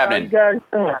 What's happening? How you guys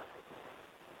doing?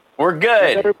 We're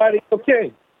good. Is everybody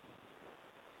okay?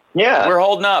 Yeah. We're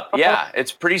holding up. Yeah,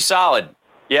 it's pretty solid.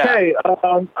 Yeah. Hey,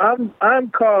 I'm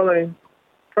calling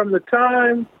from the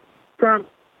time Trump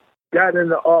got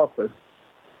into office,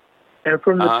 and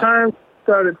from the time he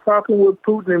started talking with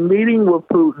Putin and meeting with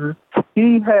Putin,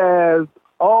 he has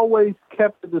always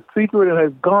kept it a secret and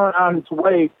has gone out his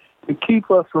way to keep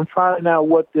us from finding out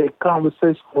what the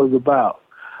conversation was about.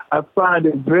 I find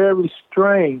it very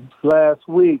strange last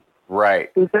week.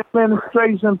 Right. His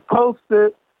administration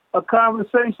posted a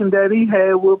conversation that he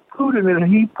had with Putin, and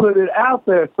he put it out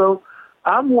there. So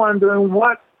I'm wondering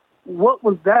what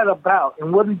was that about,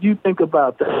 and what did you think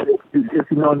about that,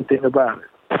 if you know anything about it?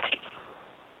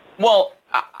 Well,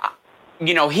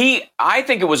 I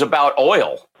think it was about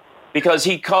oil because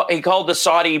he called the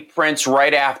Saudi prince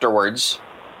right afterwards.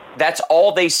 That's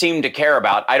all they seem to care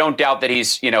about. I don't doubt that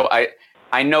he's,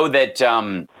 I know that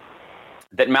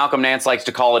that Malcolm Nance likes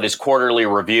to call it his quarterly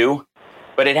review,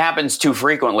 but it happens too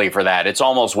frequently for that. It's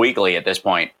almost weekly at this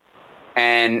point.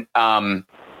 And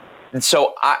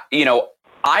so,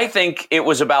 I think it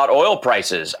was about oil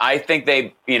prices. I think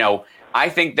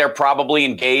they're probably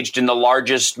engaged in the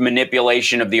largest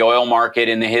manipulation of the oil market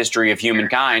in the history of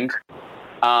humankind.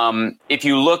 If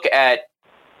you look at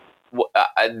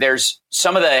there's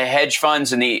some of the hedge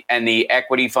funds and the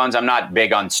equity funds. I'm not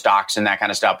big on stocks and that kind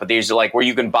of stuff, but these are like where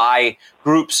you can buy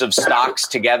groups of stocks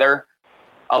together.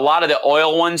 A lot of the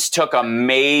oil ones took a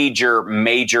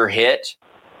major hit.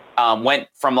 Went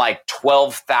from like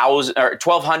 $12,000 or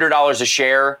 $1,200 a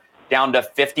share down to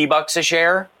 $50 a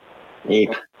share.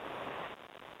 Yep.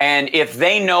 And if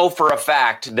they know for a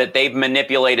fact that they've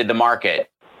manipulated the market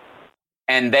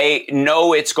and they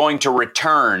know it's going to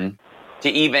return to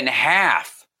even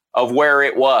half of where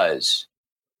it was,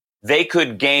 they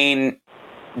could gain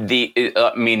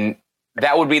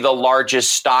that would be the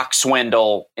largest stock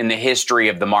swindle in the history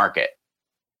of the market.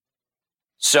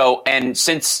 So, and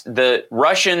since the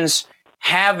Russians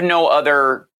have no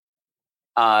other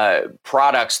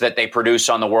products that they produce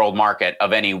on the world market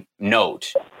of any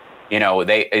note,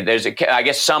 I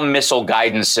guess some missile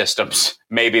guidance systems,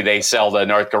 maybe they sell to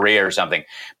North Korea or something,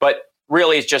 but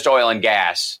really it's just oil and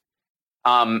gas.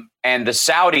 And the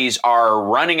Saudis are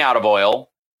running out of oil.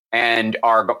 and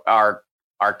are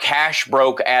cash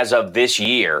broke as of this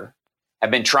year,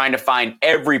 have been trying to find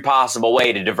every possible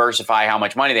way to diversify how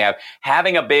much money they have.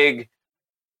 Having a big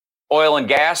oil and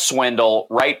gas swindle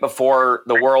right before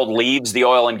the world leaves the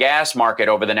oil and gas market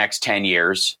over the next 10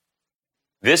 years,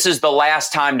 this is the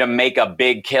last time to make a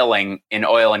big killing in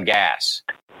oil and gas.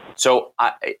 So,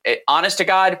 honest to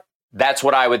God, that's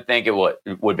what I would think it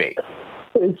would be.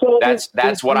 So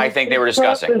that's what I think they were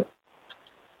discussing.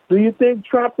 Do you think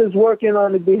Trump is working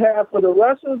on the behalf of the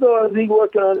Russians, or is he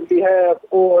working on the behalf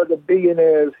of the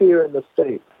billionaires here in the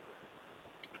States?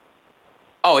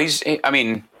 Oh,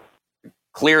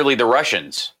 clearly the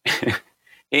Russians.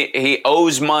 he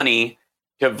owes money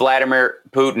to Vladimir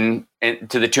Putin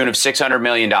to the tune of $600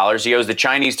 million. He owes the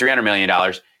Chinese $300 million.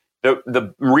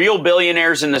 The real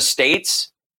billionaires in the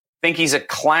States think he's a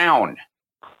clown.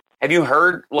 Have you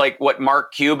heard what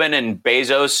Mark Cuban and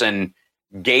Bezos and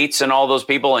Gates and all those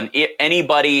people and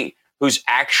anybody who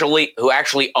actually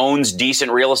owns decent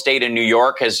real estate in New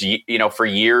York has, for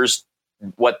years,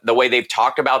 the way they've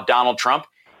talked about Donald Trump?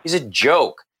 He's a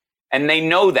joke. And they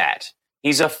know that.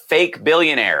 He's a fake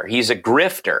billionaire. He's a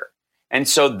grifter. And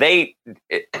so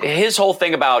his whole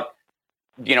thing about,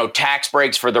 tax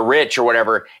breaks for the rich or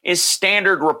whatever is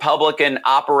standard Republican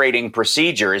operating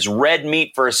procedure, is red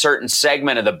meat for a certain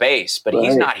segment of the base. But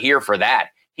He's not here for that.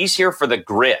 He's here for the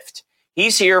grift.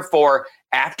 He's here for,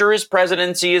 after his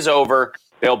presidency is over,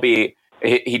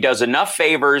 he does enough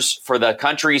favors for the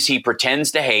countries he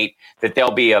pretends to hate that there'll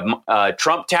be a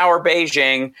Trump Tower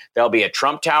Beijing, there'll be a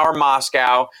Trump Tower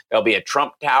Moscow, there'll be a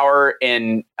Trump Tower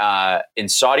in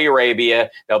Saudi Arabia,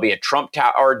 there'll be a Trump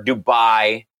Tower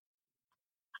Dubai.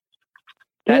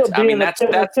 That's the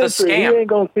scam. He ain't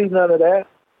gonna see none of that.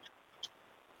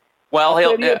 Well,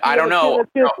 I don't know.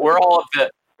 We're all of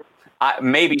the.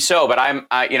 Maybe so, but I'm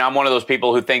one of those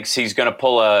people who thinks he's going to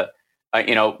pull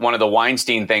one of the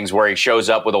Weinstein things where he shows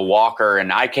up with a walker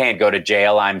and I can't go to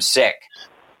jail, I'm sick,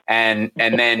 and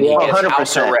then he gets 100%,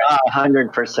 house arrest.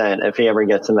 100%. If he ever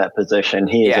gets in that position,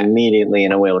 he is immediately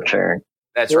in a wheelchair.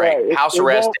 That's right. House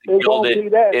arrest in a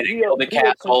gilded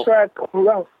castle.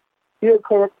 He'll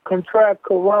contract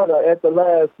corona at the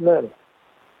last minute.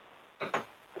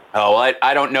 Oh,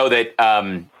 I don't know that.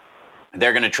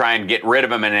 They're going to try and get rid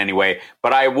of him in any way.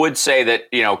 But I would say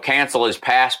that, cancel his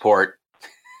passport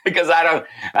because I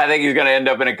think he's going to end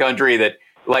up in a country that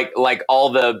like all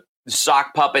the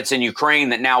sock puppets in Ukraine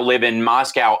that now live in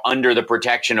Moscow under the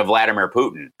protection of Vladimir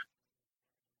Putin,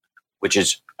 which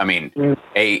is,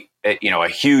 a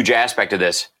huge aspect of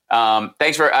this. I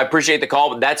appreciate the call,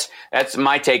 but that's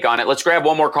my take on it. Let's grab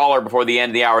one more caller before the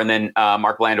end of the hour. And then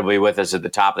Mark Bland will be with us at the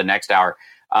top of the next hour.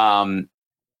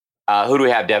 Who do we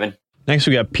have, Devin? Next,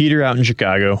 we got Peter out in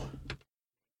Chicago.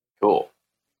 Cool.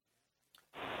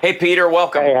 Hey, Peter,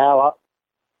 welcome. Hey, how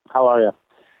are you?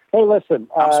 Hey, listen.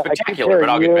 I'm spectacular, but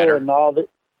I'll get better. Good.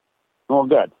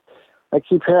 I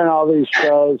keep hearing all these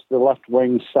shows, the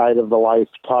left-wing side of the life,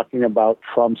 talking about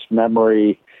Trump's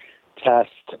memory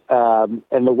test and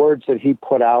the words that he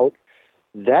put out.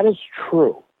 That is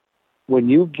true. When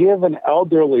you give an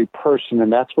elderly person,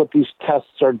 and that's what these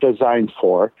tests are designed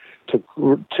for, to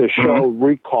show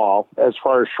recall as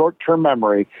far as short-term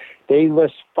memory, they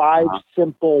list 5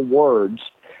 simple words.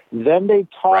 Then they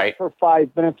talk for 5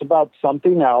 minutes about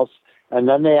something else, and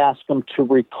then they ask them to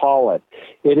recall it.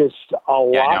 It is a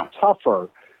lot tougher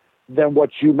than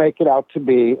what you make it out to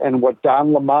be, and what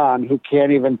Don Lemon, who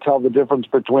can't even tell the difference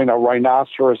between a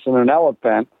rhinoceros and an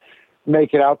elephant,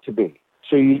 make it out to be.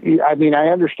 So, I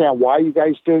understand why you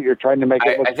guys do it. You're trying to make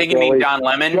it look I think silly. You mean Don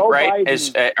Lemon, Joe right?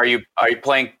 Biden, Are you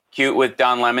playing cute with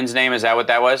Don Lemon's name? Is that what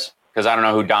that was? Because I don't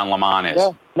know who Don Lemon is.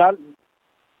 Don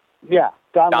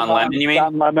Lemon, you mean?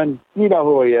 Don Lemon, you know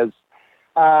who he is.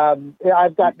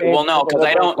 I've got names. Well, no, because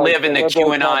I don't live in the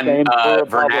QAnon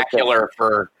vernacular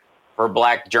for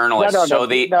black journalists.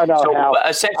 Essentially,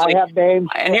 I have names.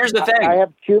 And here's the thing: I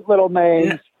have cute little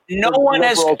names. No one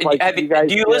has. Do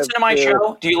you listen to my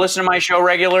show? Do you listen to my show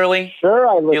regularly? Sure,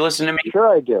 I listen. Do you listen to me? Sure,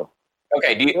 I do.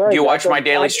 Okay. Do you watch my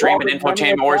daily stream at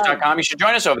infotainmentwars.com? You should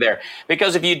join us over there,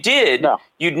 because if you did,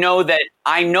 you'd know that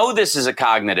I know this is a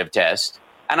cognitive test.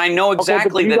 And I know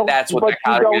exactly that's what the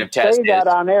cognitive test is. You don't say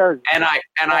that on air.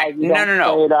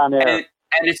 No. And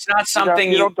it's not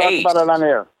something you don't talk about it on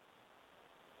air.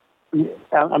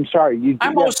 I'm sorry.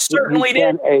 I most certainly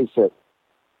did. Ace it.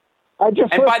 And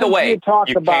by the way, you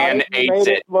can ace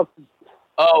it.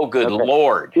 Oh, good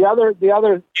Lord. The other.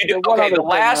 The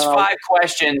last 5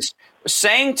 questions.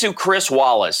 Saying to Chris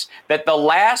Wallace that the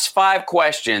last 5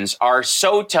 questions are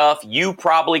so tough you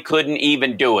probably couldn't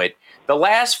even do it. The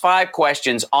last 5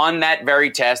 questions on that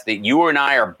very test that you and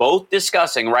I are both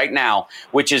discussing right now,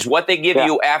 which is what they give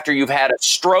you after you've had a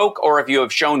stroke or if you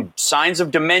have shown signs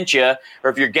of dementia or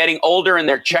if you're getting older and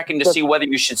they're checking to see whether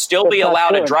you should still be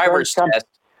allowed a driver's test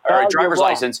or a driver's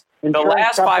license. The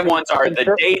last 5 ones are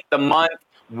the date, the month,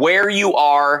 where you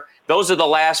are. Those are the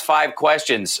last 5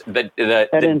 questions. The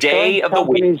day of the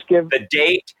week, the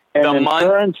date, the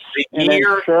month, the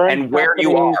year, and where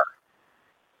you are.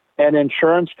 And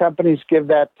insurance companies give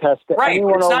that test to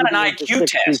anyone it's over not an the age of IQ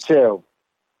 62. test.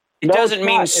 It doesn't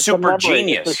mean super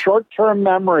genius. It's a short-term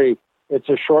memory. It's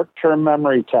a short-term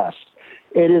memory test.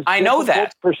 It is. I know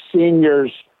that for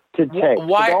seniors to take.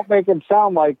 Why? So don't make it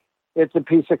sound like it's a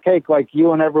piece of cake like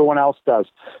you and everyone else does.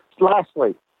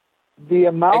 Lastly, the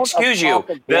amount. Excuse you.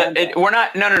 We're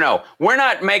not. No. We're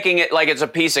not making it like it's a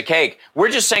piece of cake. We're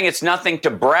just saying it's nothing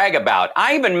to brag about.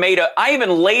 I even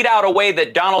laid out a way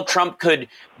that Donald Trump could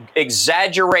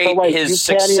exaggerate his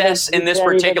success in this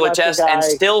particular test and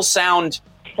still sound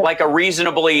like a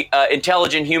reasonably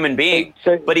intelligent human being.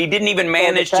 But he didn't even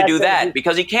manage to do that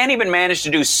because he can't even manage to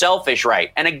do selfish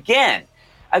right. And again,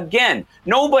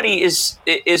 nobody is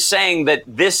saying that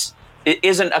this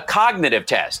isn't a cognitive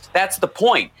test. That's the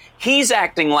point. He's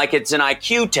acting like it's an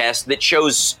IQ test that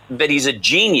shows that he's a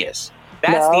genius.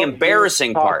 That's the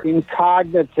embarrassing part.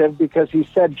 Cognitive because he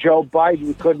said Joe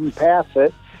Biden couldn't pass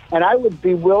it. And I would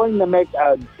be willing to make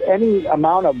any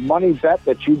amount of money bet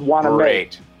that you'd want to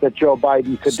make that Joe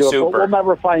Biden could do it. But we'll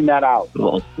never find that out.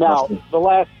 Now, the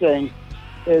last thing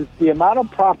is the amount of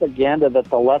propaganda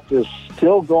that the left is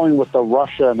still going with the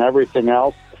Russia and everything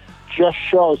else just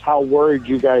shows how worried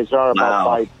you guys are about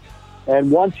Biden.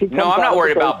 And once he comes I'm not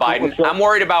worried about Biden. I'm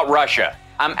worried about Russia.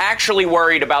 I'm actually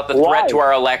worried about the threat to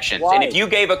our elections. And if you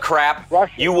gave a crap,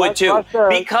 you would too.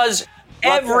 Because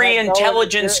every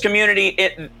intelligence community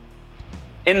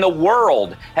in the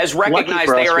world has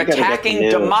recognized they are attacking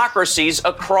democracies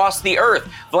across the earth.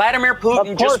 Vladimir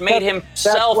Putin just made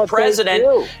himself president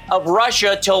of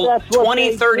Russia till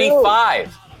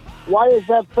 2035. Why is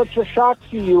that such a shock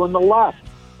to you in the left?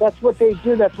 That's what they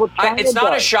do. That's what China It's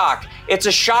not does. a shock. It's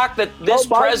a shock that this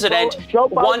president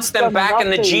wants them back in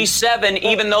the G7,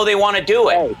 even though they want to do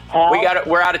it.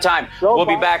 We're out of time. We'll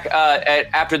be back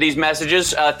after these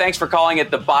messages. Thanks for calling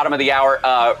at the bottom of the hour.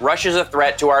 Russia's a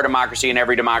threat to our democracy and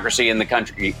every democracy in the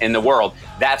country, in the world.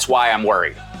 That's why I'm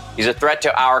worried. He's a threat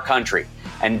to our country.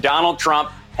 And Donald Trump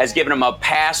has given him a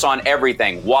pass on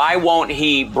everything. Why won't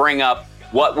he bring up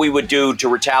what we would do to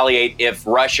retaliate if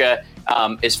Russia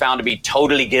is found to be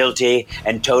totally guilty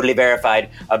and totally verified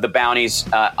of the bounties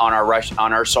on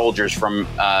our soldiers from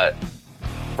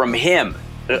him?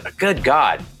 Good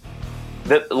God.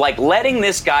 Letting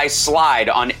this guy slide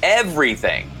on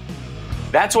everything.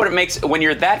 That's what it makes when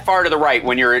you're that far to the right,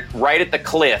 when you're right at the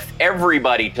cliff,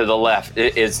 everybody to the left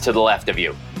is to the left of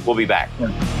you. We'll be back. You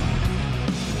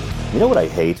know what I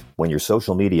hate? When your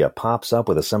social media pops up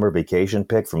with a summer vacation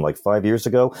pic from like 5 years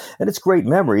ago, and it's great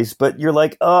memories, but you're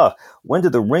like, when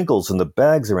did the wrinkles and the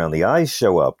bags around the eyes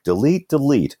show up?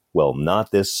 Delete. Well,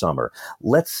 not this summer.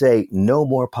 Let's say no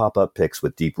more pop-up pics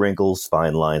with deep wrinkles,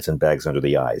 fine lines, and bags under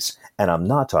the eyes. And I'm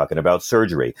not talking about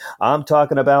surgery. I'm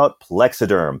talking about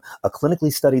Plexiderm, a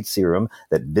clinically studied serum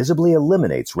that visibly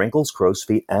eliminates wrinkles, crow's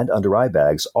feet, and under-eye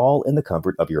bags, all in the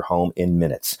comfort of your home in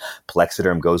minutes.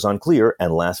 Plexiderm goes on clear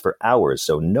and lasts for hours,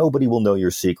 so nobody will know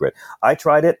your secret. I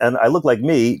tried it, and I look like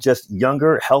me, just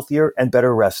younger, healthier, and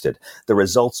better rested. The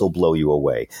results will blow you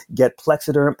away. Get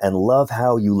Plexiderm and love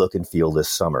how you look and feel this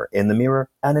summer, in the mirror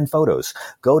and in photos.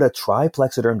 Go to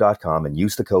tryplexiderm.com and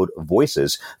use the code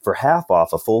VOICES for half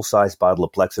off a full-size bottle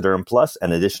of Plexiderm plus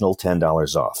an additional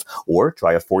 $10 off. Or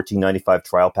try a $14.95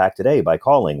 trial pack today by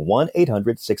calling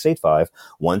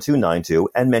 1-800-685-1292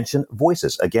 and mention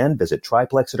VOICES. Again, visit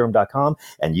tryplexiderm.com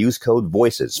and use code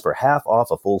VOICES for half off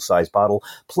a full-size bottle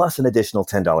plus an additional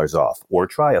 $10 off. Or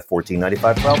try a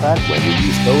 $14.95 trial pack when you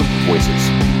use code VOICES.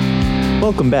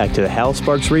 Welcome back to the Hal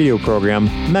Sparks radio program,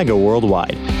 Mega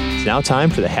Worldwide. It's now time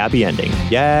for the happy ending.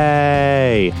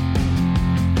 Yay!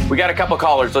 We got a couple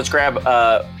callers. Let's grab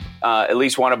at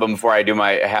least one of them before I do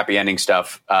my happy ending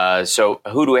stuff. So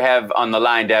who do we have on the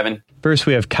line, Devin? First,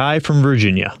 we have Kai from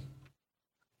Virginia.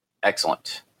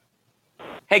 Excellent.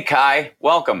 Hey, Kai.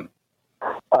 Welcome.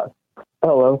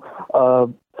 Hello.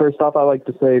 First off, I'd like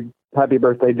to say happy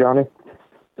birthday, Johnny.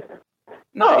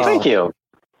 Nice. Thank you.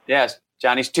 Yes.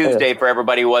 Johnny's Tuesday for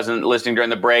everybody who wasn't listening during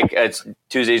the break. It's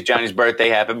Tuesday's Johnny's birthday.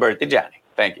 Happy birthday, Johnny.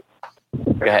 Thank you.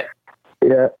 Go ahead.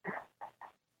 Yeah.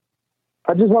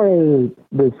 I just wanted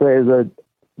to say that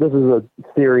this is a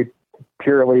theory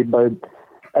purely, but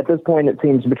at this point it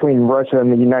seems between Russia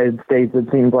and the United States,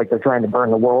 it seems like they're trying to burn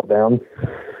the world down.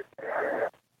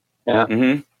 Yeah.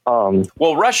 Mm-hmm.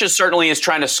 Well, Russia certainly is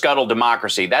trying to scuttle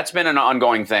democracy. That's been an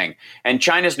ongoing thing, and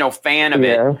China's no fan of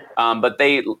it. But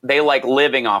they like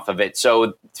living off of it.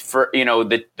 So for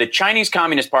the Chinese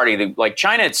Communist Party, like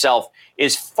China itself,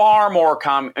 is far more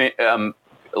far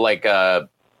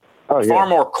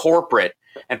more corporate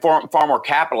and far more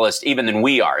capitalist even than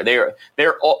we are. They're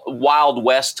Wild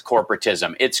West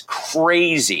corporatism. It's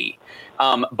crazy,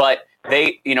 but.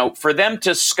 For them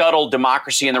to scuttle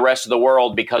democracy in the rest of the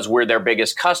world because we're their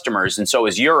biggest customers, and so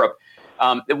is Europe,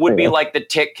 it would be like the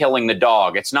tick killing the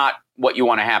dog. It's not what you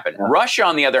want to happen. Yeah. Russia,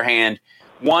 on the other hand,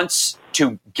 wants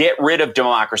to get rid of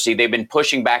democracy. They've been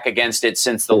pushing back against it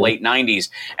since the late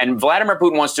 90s. And Vladimir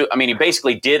Putin wants to, he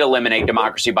basically did eliminate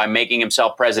democracy by making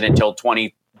himself president until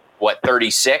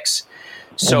 36.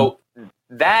 So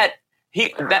they've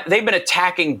been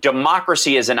attacking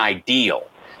democracy as an ideal.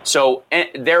 So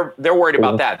they're worried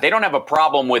about that. They don't have a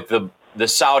problem with the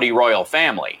Saudi royal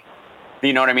family.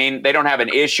 You know what I mean? They don't have an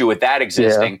issue with that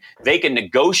existing. Yeah. They can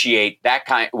negotiate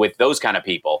with those kind of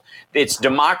people. It's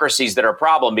democracies that are a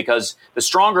problem, because the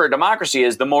stronger a democracy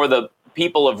is, the more the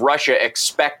people of Russia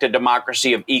expect a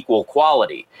democracy of equal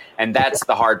quality. And that's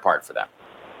the hard part for them.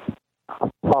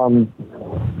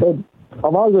 A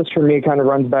lot of this for me kind of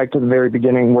runs back to the very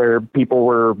beginning, where people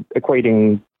were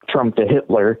equating Trump to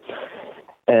Hitler.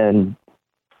 And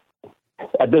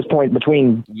at this point,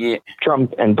 between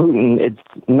Trump and Putin, it's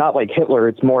not like Hitler.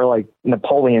 It's more like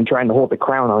Napoleon trying to hold the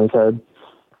crown on his head.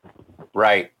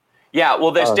 Right. Yeah.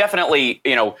 Well, there's definitely,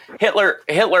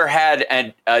 Hitler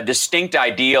had a distinct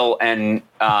ideal and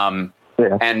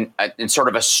sort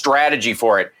of a strategy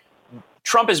for it.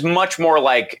 Trump is much more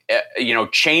like,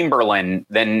 Chamberlain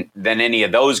than any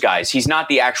of those guys. He's not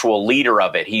the actual leader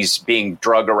of it. He's being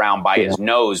drugged around by his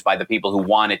nose by the people who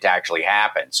want it to actually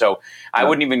happen. So I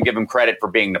wouldn't even give him credit for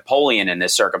being Napoleon in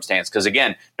this circumstance, because,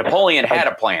 again, Napoleon had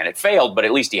a plan. It failed, but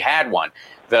at least he had one.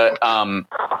 That's the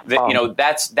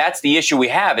issue we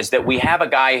have, is that we have a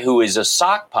guy who is a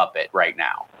sock puppet right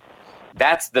now.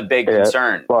 That's the big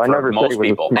concern for most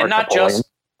people. And not just...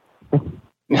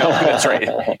 No, that's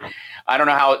right. I don't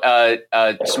know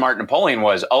how smart Napoleon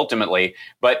was ultimately,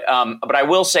 but I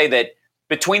will say that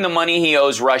between the money he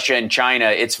owes Russia and China,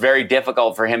 it's very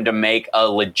difficult for him to make a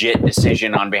legit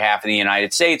decision on behalf of the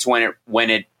United States when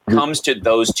it comes to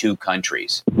those two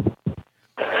countries.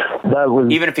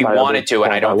 Even if he wanted to,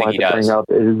 and I don't think he does.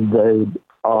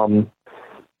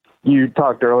 You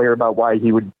talked earlier about why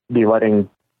he would be letting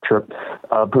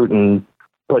Putin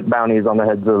put bounties on the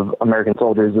heads of American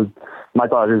soldiers. My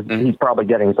thought is he's probably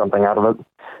getting something out of it.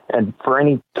 And for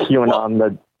any QAnon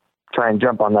that try and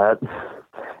jump on that,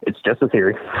 it's just a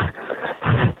theory.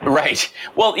 Right.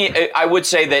 Well, I would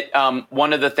say that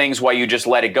one of the things why you just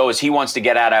let it go is he wants to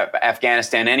get out of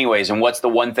Afghanistan anyways. And what's the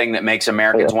one thing that makes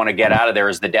Americans want to get out of there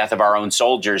is the death of our own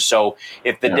soldiers. So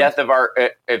if the death of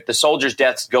if the soldiers'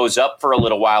 deaths goes up for a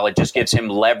little while, it just gives him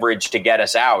leverage to get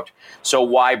us out. So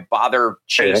why bother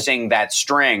chasing that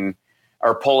string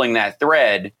or pulling that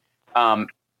thread?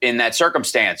 In that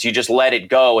circumstance, you just let it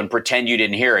go and pretend you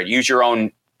didn't hear it. Use your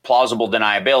own plausible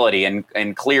deniability,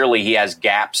 and clearly he has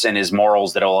gaps in his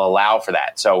morals that will allow for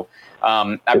that. So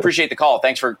I appreciate the call.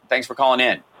 Thanks for calling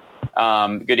in.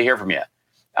 Good to hear from you.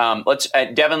 Let's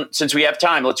Devin, since we have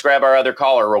time, let's grab our other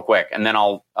caller real quick, and then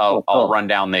I'll run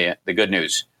down the good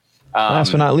news.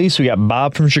 Last but not least, we got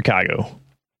Bob from Chicago.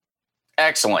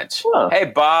 Excellent. Hey,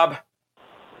 Bob.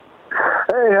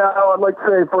 Hey, Hal, I'd like to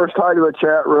say first hi to the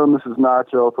chat room. This is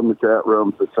Nacho from the chat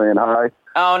room, just saying hi.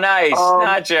 Oh, nice.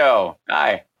 Nacho.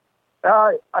 Hi.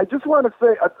 I just want to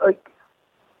say,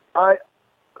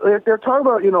 they're talking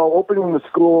about, opening the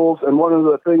schools, and one of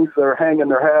the things they're hanging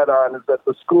their hat on is that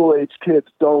the school-age kids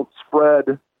don't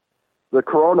spread the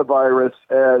coronavirus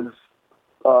as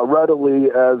readily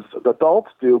as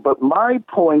adults do. But my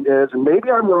point is, and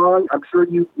maybe I'm wrong, I'm sure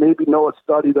you maybe know a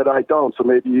study that I don't, so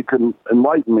maybe you can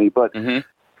enlighten me. But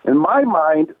in my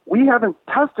mind, we haven't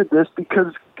tested this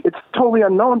because it's totally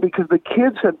unknown, because the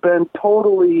kids have been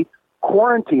totally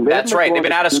quarantined. That's right. They've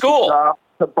been out of school.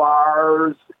 To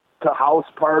bars, to house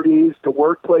parties, to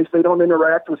workplace. They don't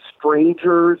interact with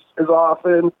strangers as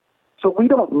often. So we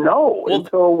don't know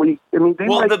until we, they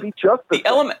might be just the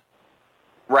element.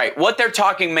 Right. What they're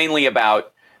talking mainly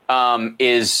about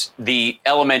is the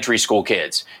elementary school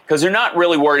kids, because they're not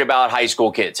really worried about high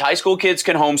school kids. High school kids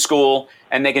can homeschool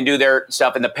and they can do their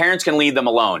stuff, and the parents can leave them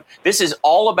alone. This is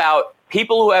all about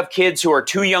people who have kids who are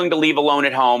too young to leave alone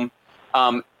at home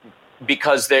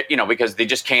because they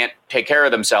just can't take care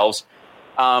of themselves.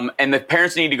 And the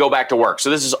parents need to go back to work. So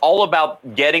this is all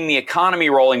about getting the economy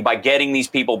rolling by getting these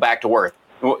people back to work,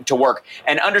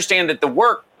 and understand that the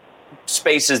work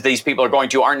spaces these people are going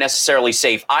to aren't necessarily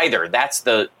safe either. That's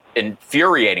the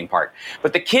infuriating part.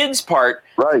 But the kids part,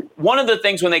 right? One of the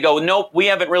things when they go, nope, we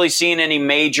haven't really seen any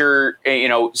major,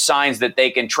 signs that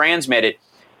they can transmit it.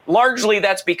 Largely,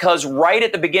 that's because right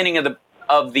at the beginning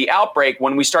of the outbreak,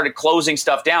 when we started closing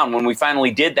stuff down, when we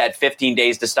finally did that 15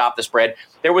 days to stop the spread,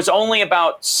 there was only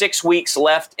about 6 weeks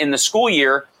left in the school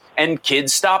year, and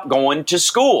kids stopped going to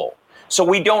school. So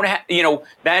we don't have,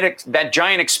 that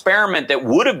giant experiment that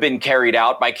would have been carried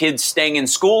out by kids staying in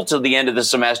school till the end of the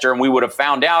semester, and we would have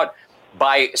found out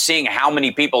by seeing how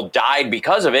many people died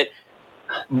because of it,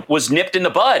 was nipped in the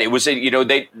bud. It was,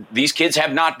 these kids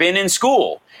have not been in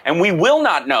school, and we will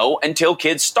not know until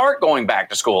kids start going back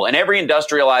to school. And every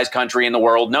industrialized country in the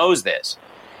world knows this.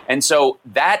 And so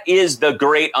that is the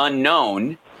great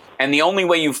unknown. And the only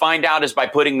way you find out is by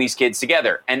putting these kids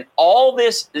together. And all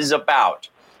this is about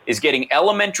is getting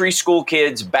elementary school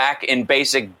kids back in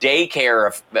basic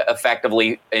daycare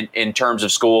effectively in terms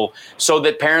of school, so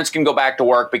that parents can go back to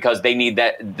work, because they need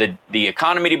the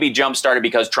economy to be jump started,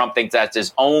 because Trump thinks that's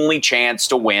his only chance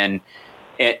to win,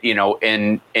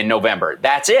 in November.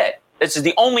 That's it. This is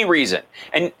the only reason.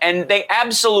 And they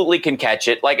absolutely can catch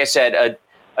it. Like I said,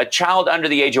 a child under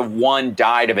the age of 1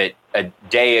 died of it a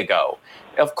day ago.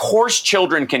 Of course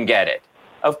children can get it.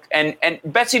 And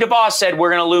Betsy DeVos said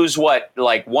we're going to lose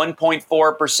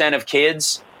 1.4% of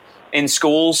kids in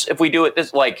schools if we do it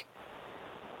this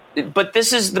but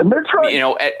this is the, they're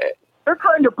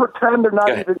trying to pretend they're not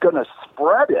even going to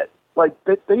spread it.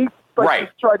 They right.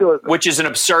 Just try to, which is an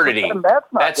absurdity. And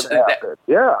that's not going to happen.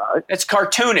 Yeah. It's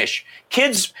cartoonish.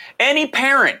 Kids, any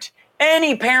parent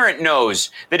knows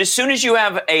that as soon as you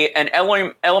have an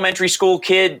elementary school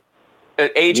kid,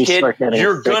 age kid,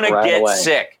 you're going to get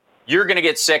sick. You're going to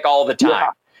get sick all the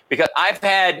time, because I've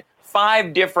had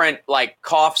 5 different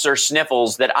coughs or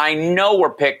sniffles that I know were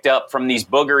picked up from these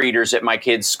booger eaters at my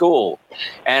kid's school.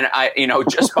 And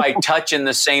just by touching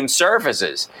the same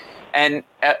surfaces. And,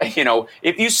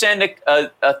 if you send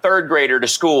a 3rd grader to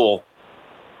school,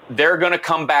 they're going to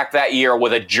come back that year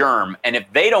with a germ. And if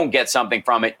they don't get something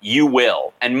from it, you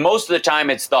will. And most of the time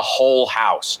it's the whole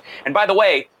house. And by the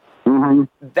way,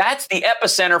 that's the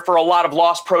epicenter for a lot of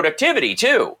lost productivity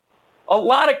too. A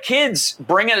lot of kids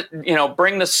bring the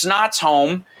snots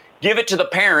home, give it to the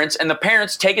parents, and the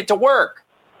parents take it to work.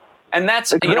 And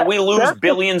that's, we lose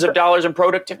billions of dollars in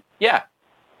productivity. Yeah.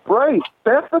 Right.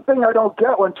 That's the thing I don't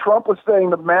get when Trump was saying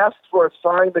the masks were a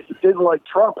sign that you didn't like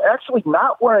Trump. Actually,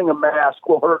 not wearing a mask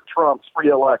will hurt Trump's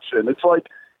re-election. It's like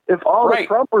if all the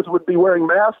Trumpers would be wearing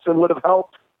masks and would have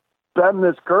helped bend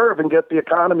this curve and get the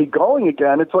economy going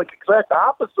again, it's like exact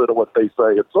opposite of what they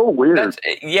say. It's so weird.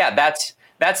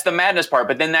 That's the madness part.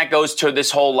 But then that goes to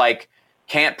this whole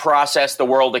can't process the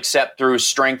world except through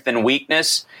strength and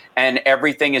weakness. And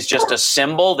everything is just a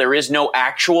symbol. There is no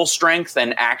actual strength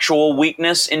and actual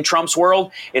weakness in Trump's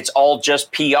world. It's all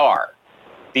just PR.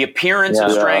 The appearance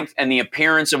of strength and the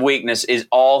appearance of weakness is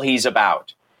all he's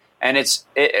about. And it's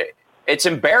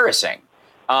embarrassing.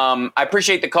 I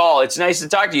appreciate the call. It's nice to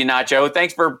talk to you, Nacho.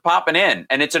 Thanks for popping in.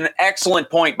 And it's an excellent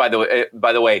point, by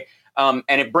the way. And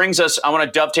it brings us, I want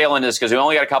to dovetail into this because we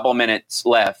only got a couple of minutes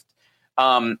left.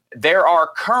 There are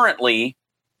currently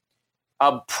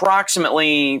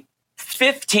approximately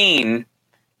 15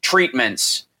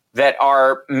 treatments that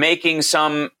are making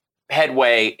some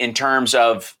headway in terms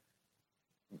of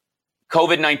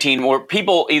COVID-19, where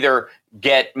people either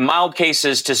get mild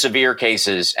cases to severe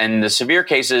cases, and the severe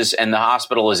cases and the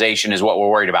hospitalization is what we're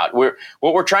worried about. What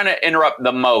we're trying to interrupt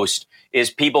the most is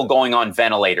people going on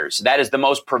ventilators. That is the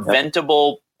most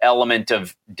preventable element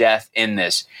of death in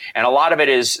this. And a lot of it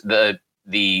is the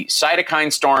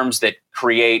cytokine storms that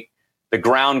create the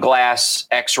ground glass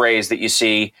x-rays that you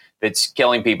see that's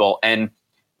killing people. And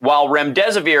while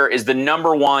remdesivir is the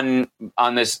number one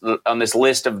on this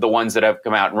list of the ones that have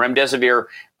come out, remdesivir,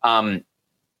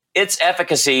 its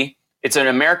efficacy, it's an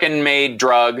American-made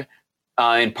drug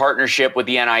in partnership with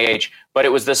the NIH, but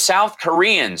it was the South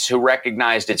Koreans who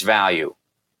recognized its value.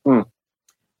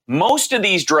 Most of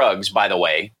these drugs, by the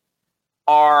way,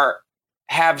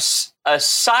 have a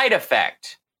side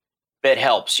effect that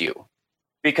helps you,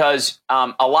 because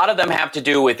a lot of them have to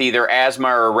do with either asthma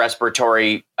or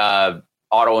respiratory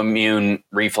autoimmune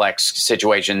reflex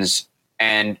situations.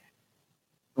 And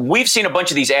we've seen a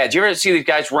bunch of these ads. You ever see these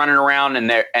guys running around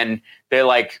and they're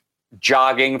like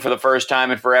jogging for the first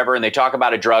time in forever, and they talk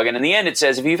about a drug, and in the end it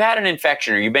says if you've had an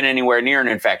infection or you've been anywhere near an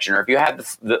infection, or if you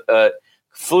have the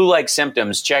flu-like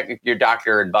symptoms, check your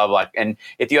doctor and blah, blah. And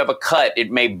if you have a cut,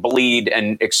 it may bleed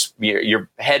and your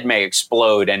head may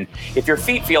explode. And if your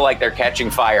feet feel like they're catching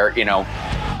fire,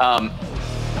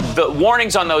 the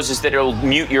warnings on those is that it'll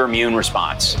mute your immune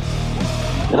response.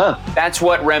 That's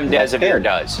what remdesivir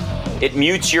does. It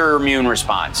mutes your immune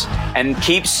response and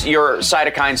keeps your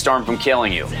cytokine storm from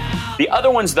killing you. The other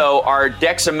ones, though, are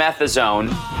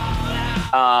dexamethasone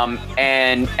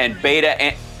and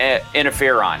beta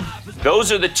interferon.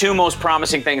 Those are the two most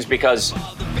promising things because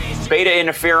beta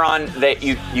interferon, that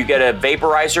you get a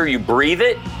vaporizer, you breathe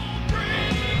it,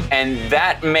 and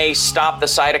that may stop the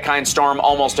cytokine storm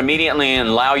almost immediately and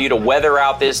allow you to weather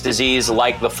out this disease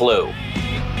like the flu.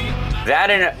 That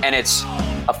and it's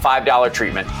a $5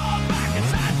 treatment.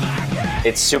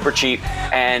 It's super cheap,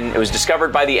 and it was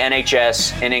discovered by the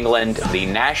NHS in England, the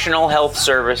National Health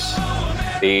Service,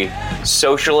 the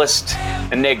socialist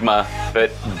enigma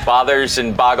that bothers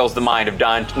and boggles the mind of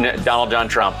Donald John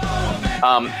Trump.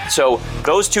 So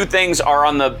those two things are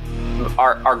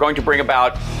are going to bring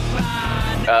about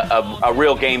a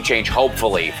real game change,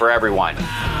 hopefully, for everyone.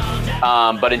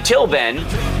 But until then,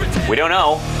 we don't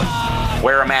know.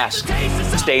 Wear a mask.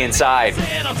 Stay inside.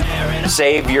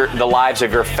 Save the lives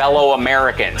of your fellow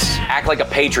Americans. Act like a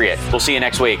patriot. We'll see you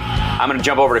next week. I'm going to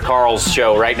jump over to Carl's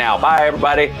show right now. Bye,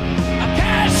 everybody.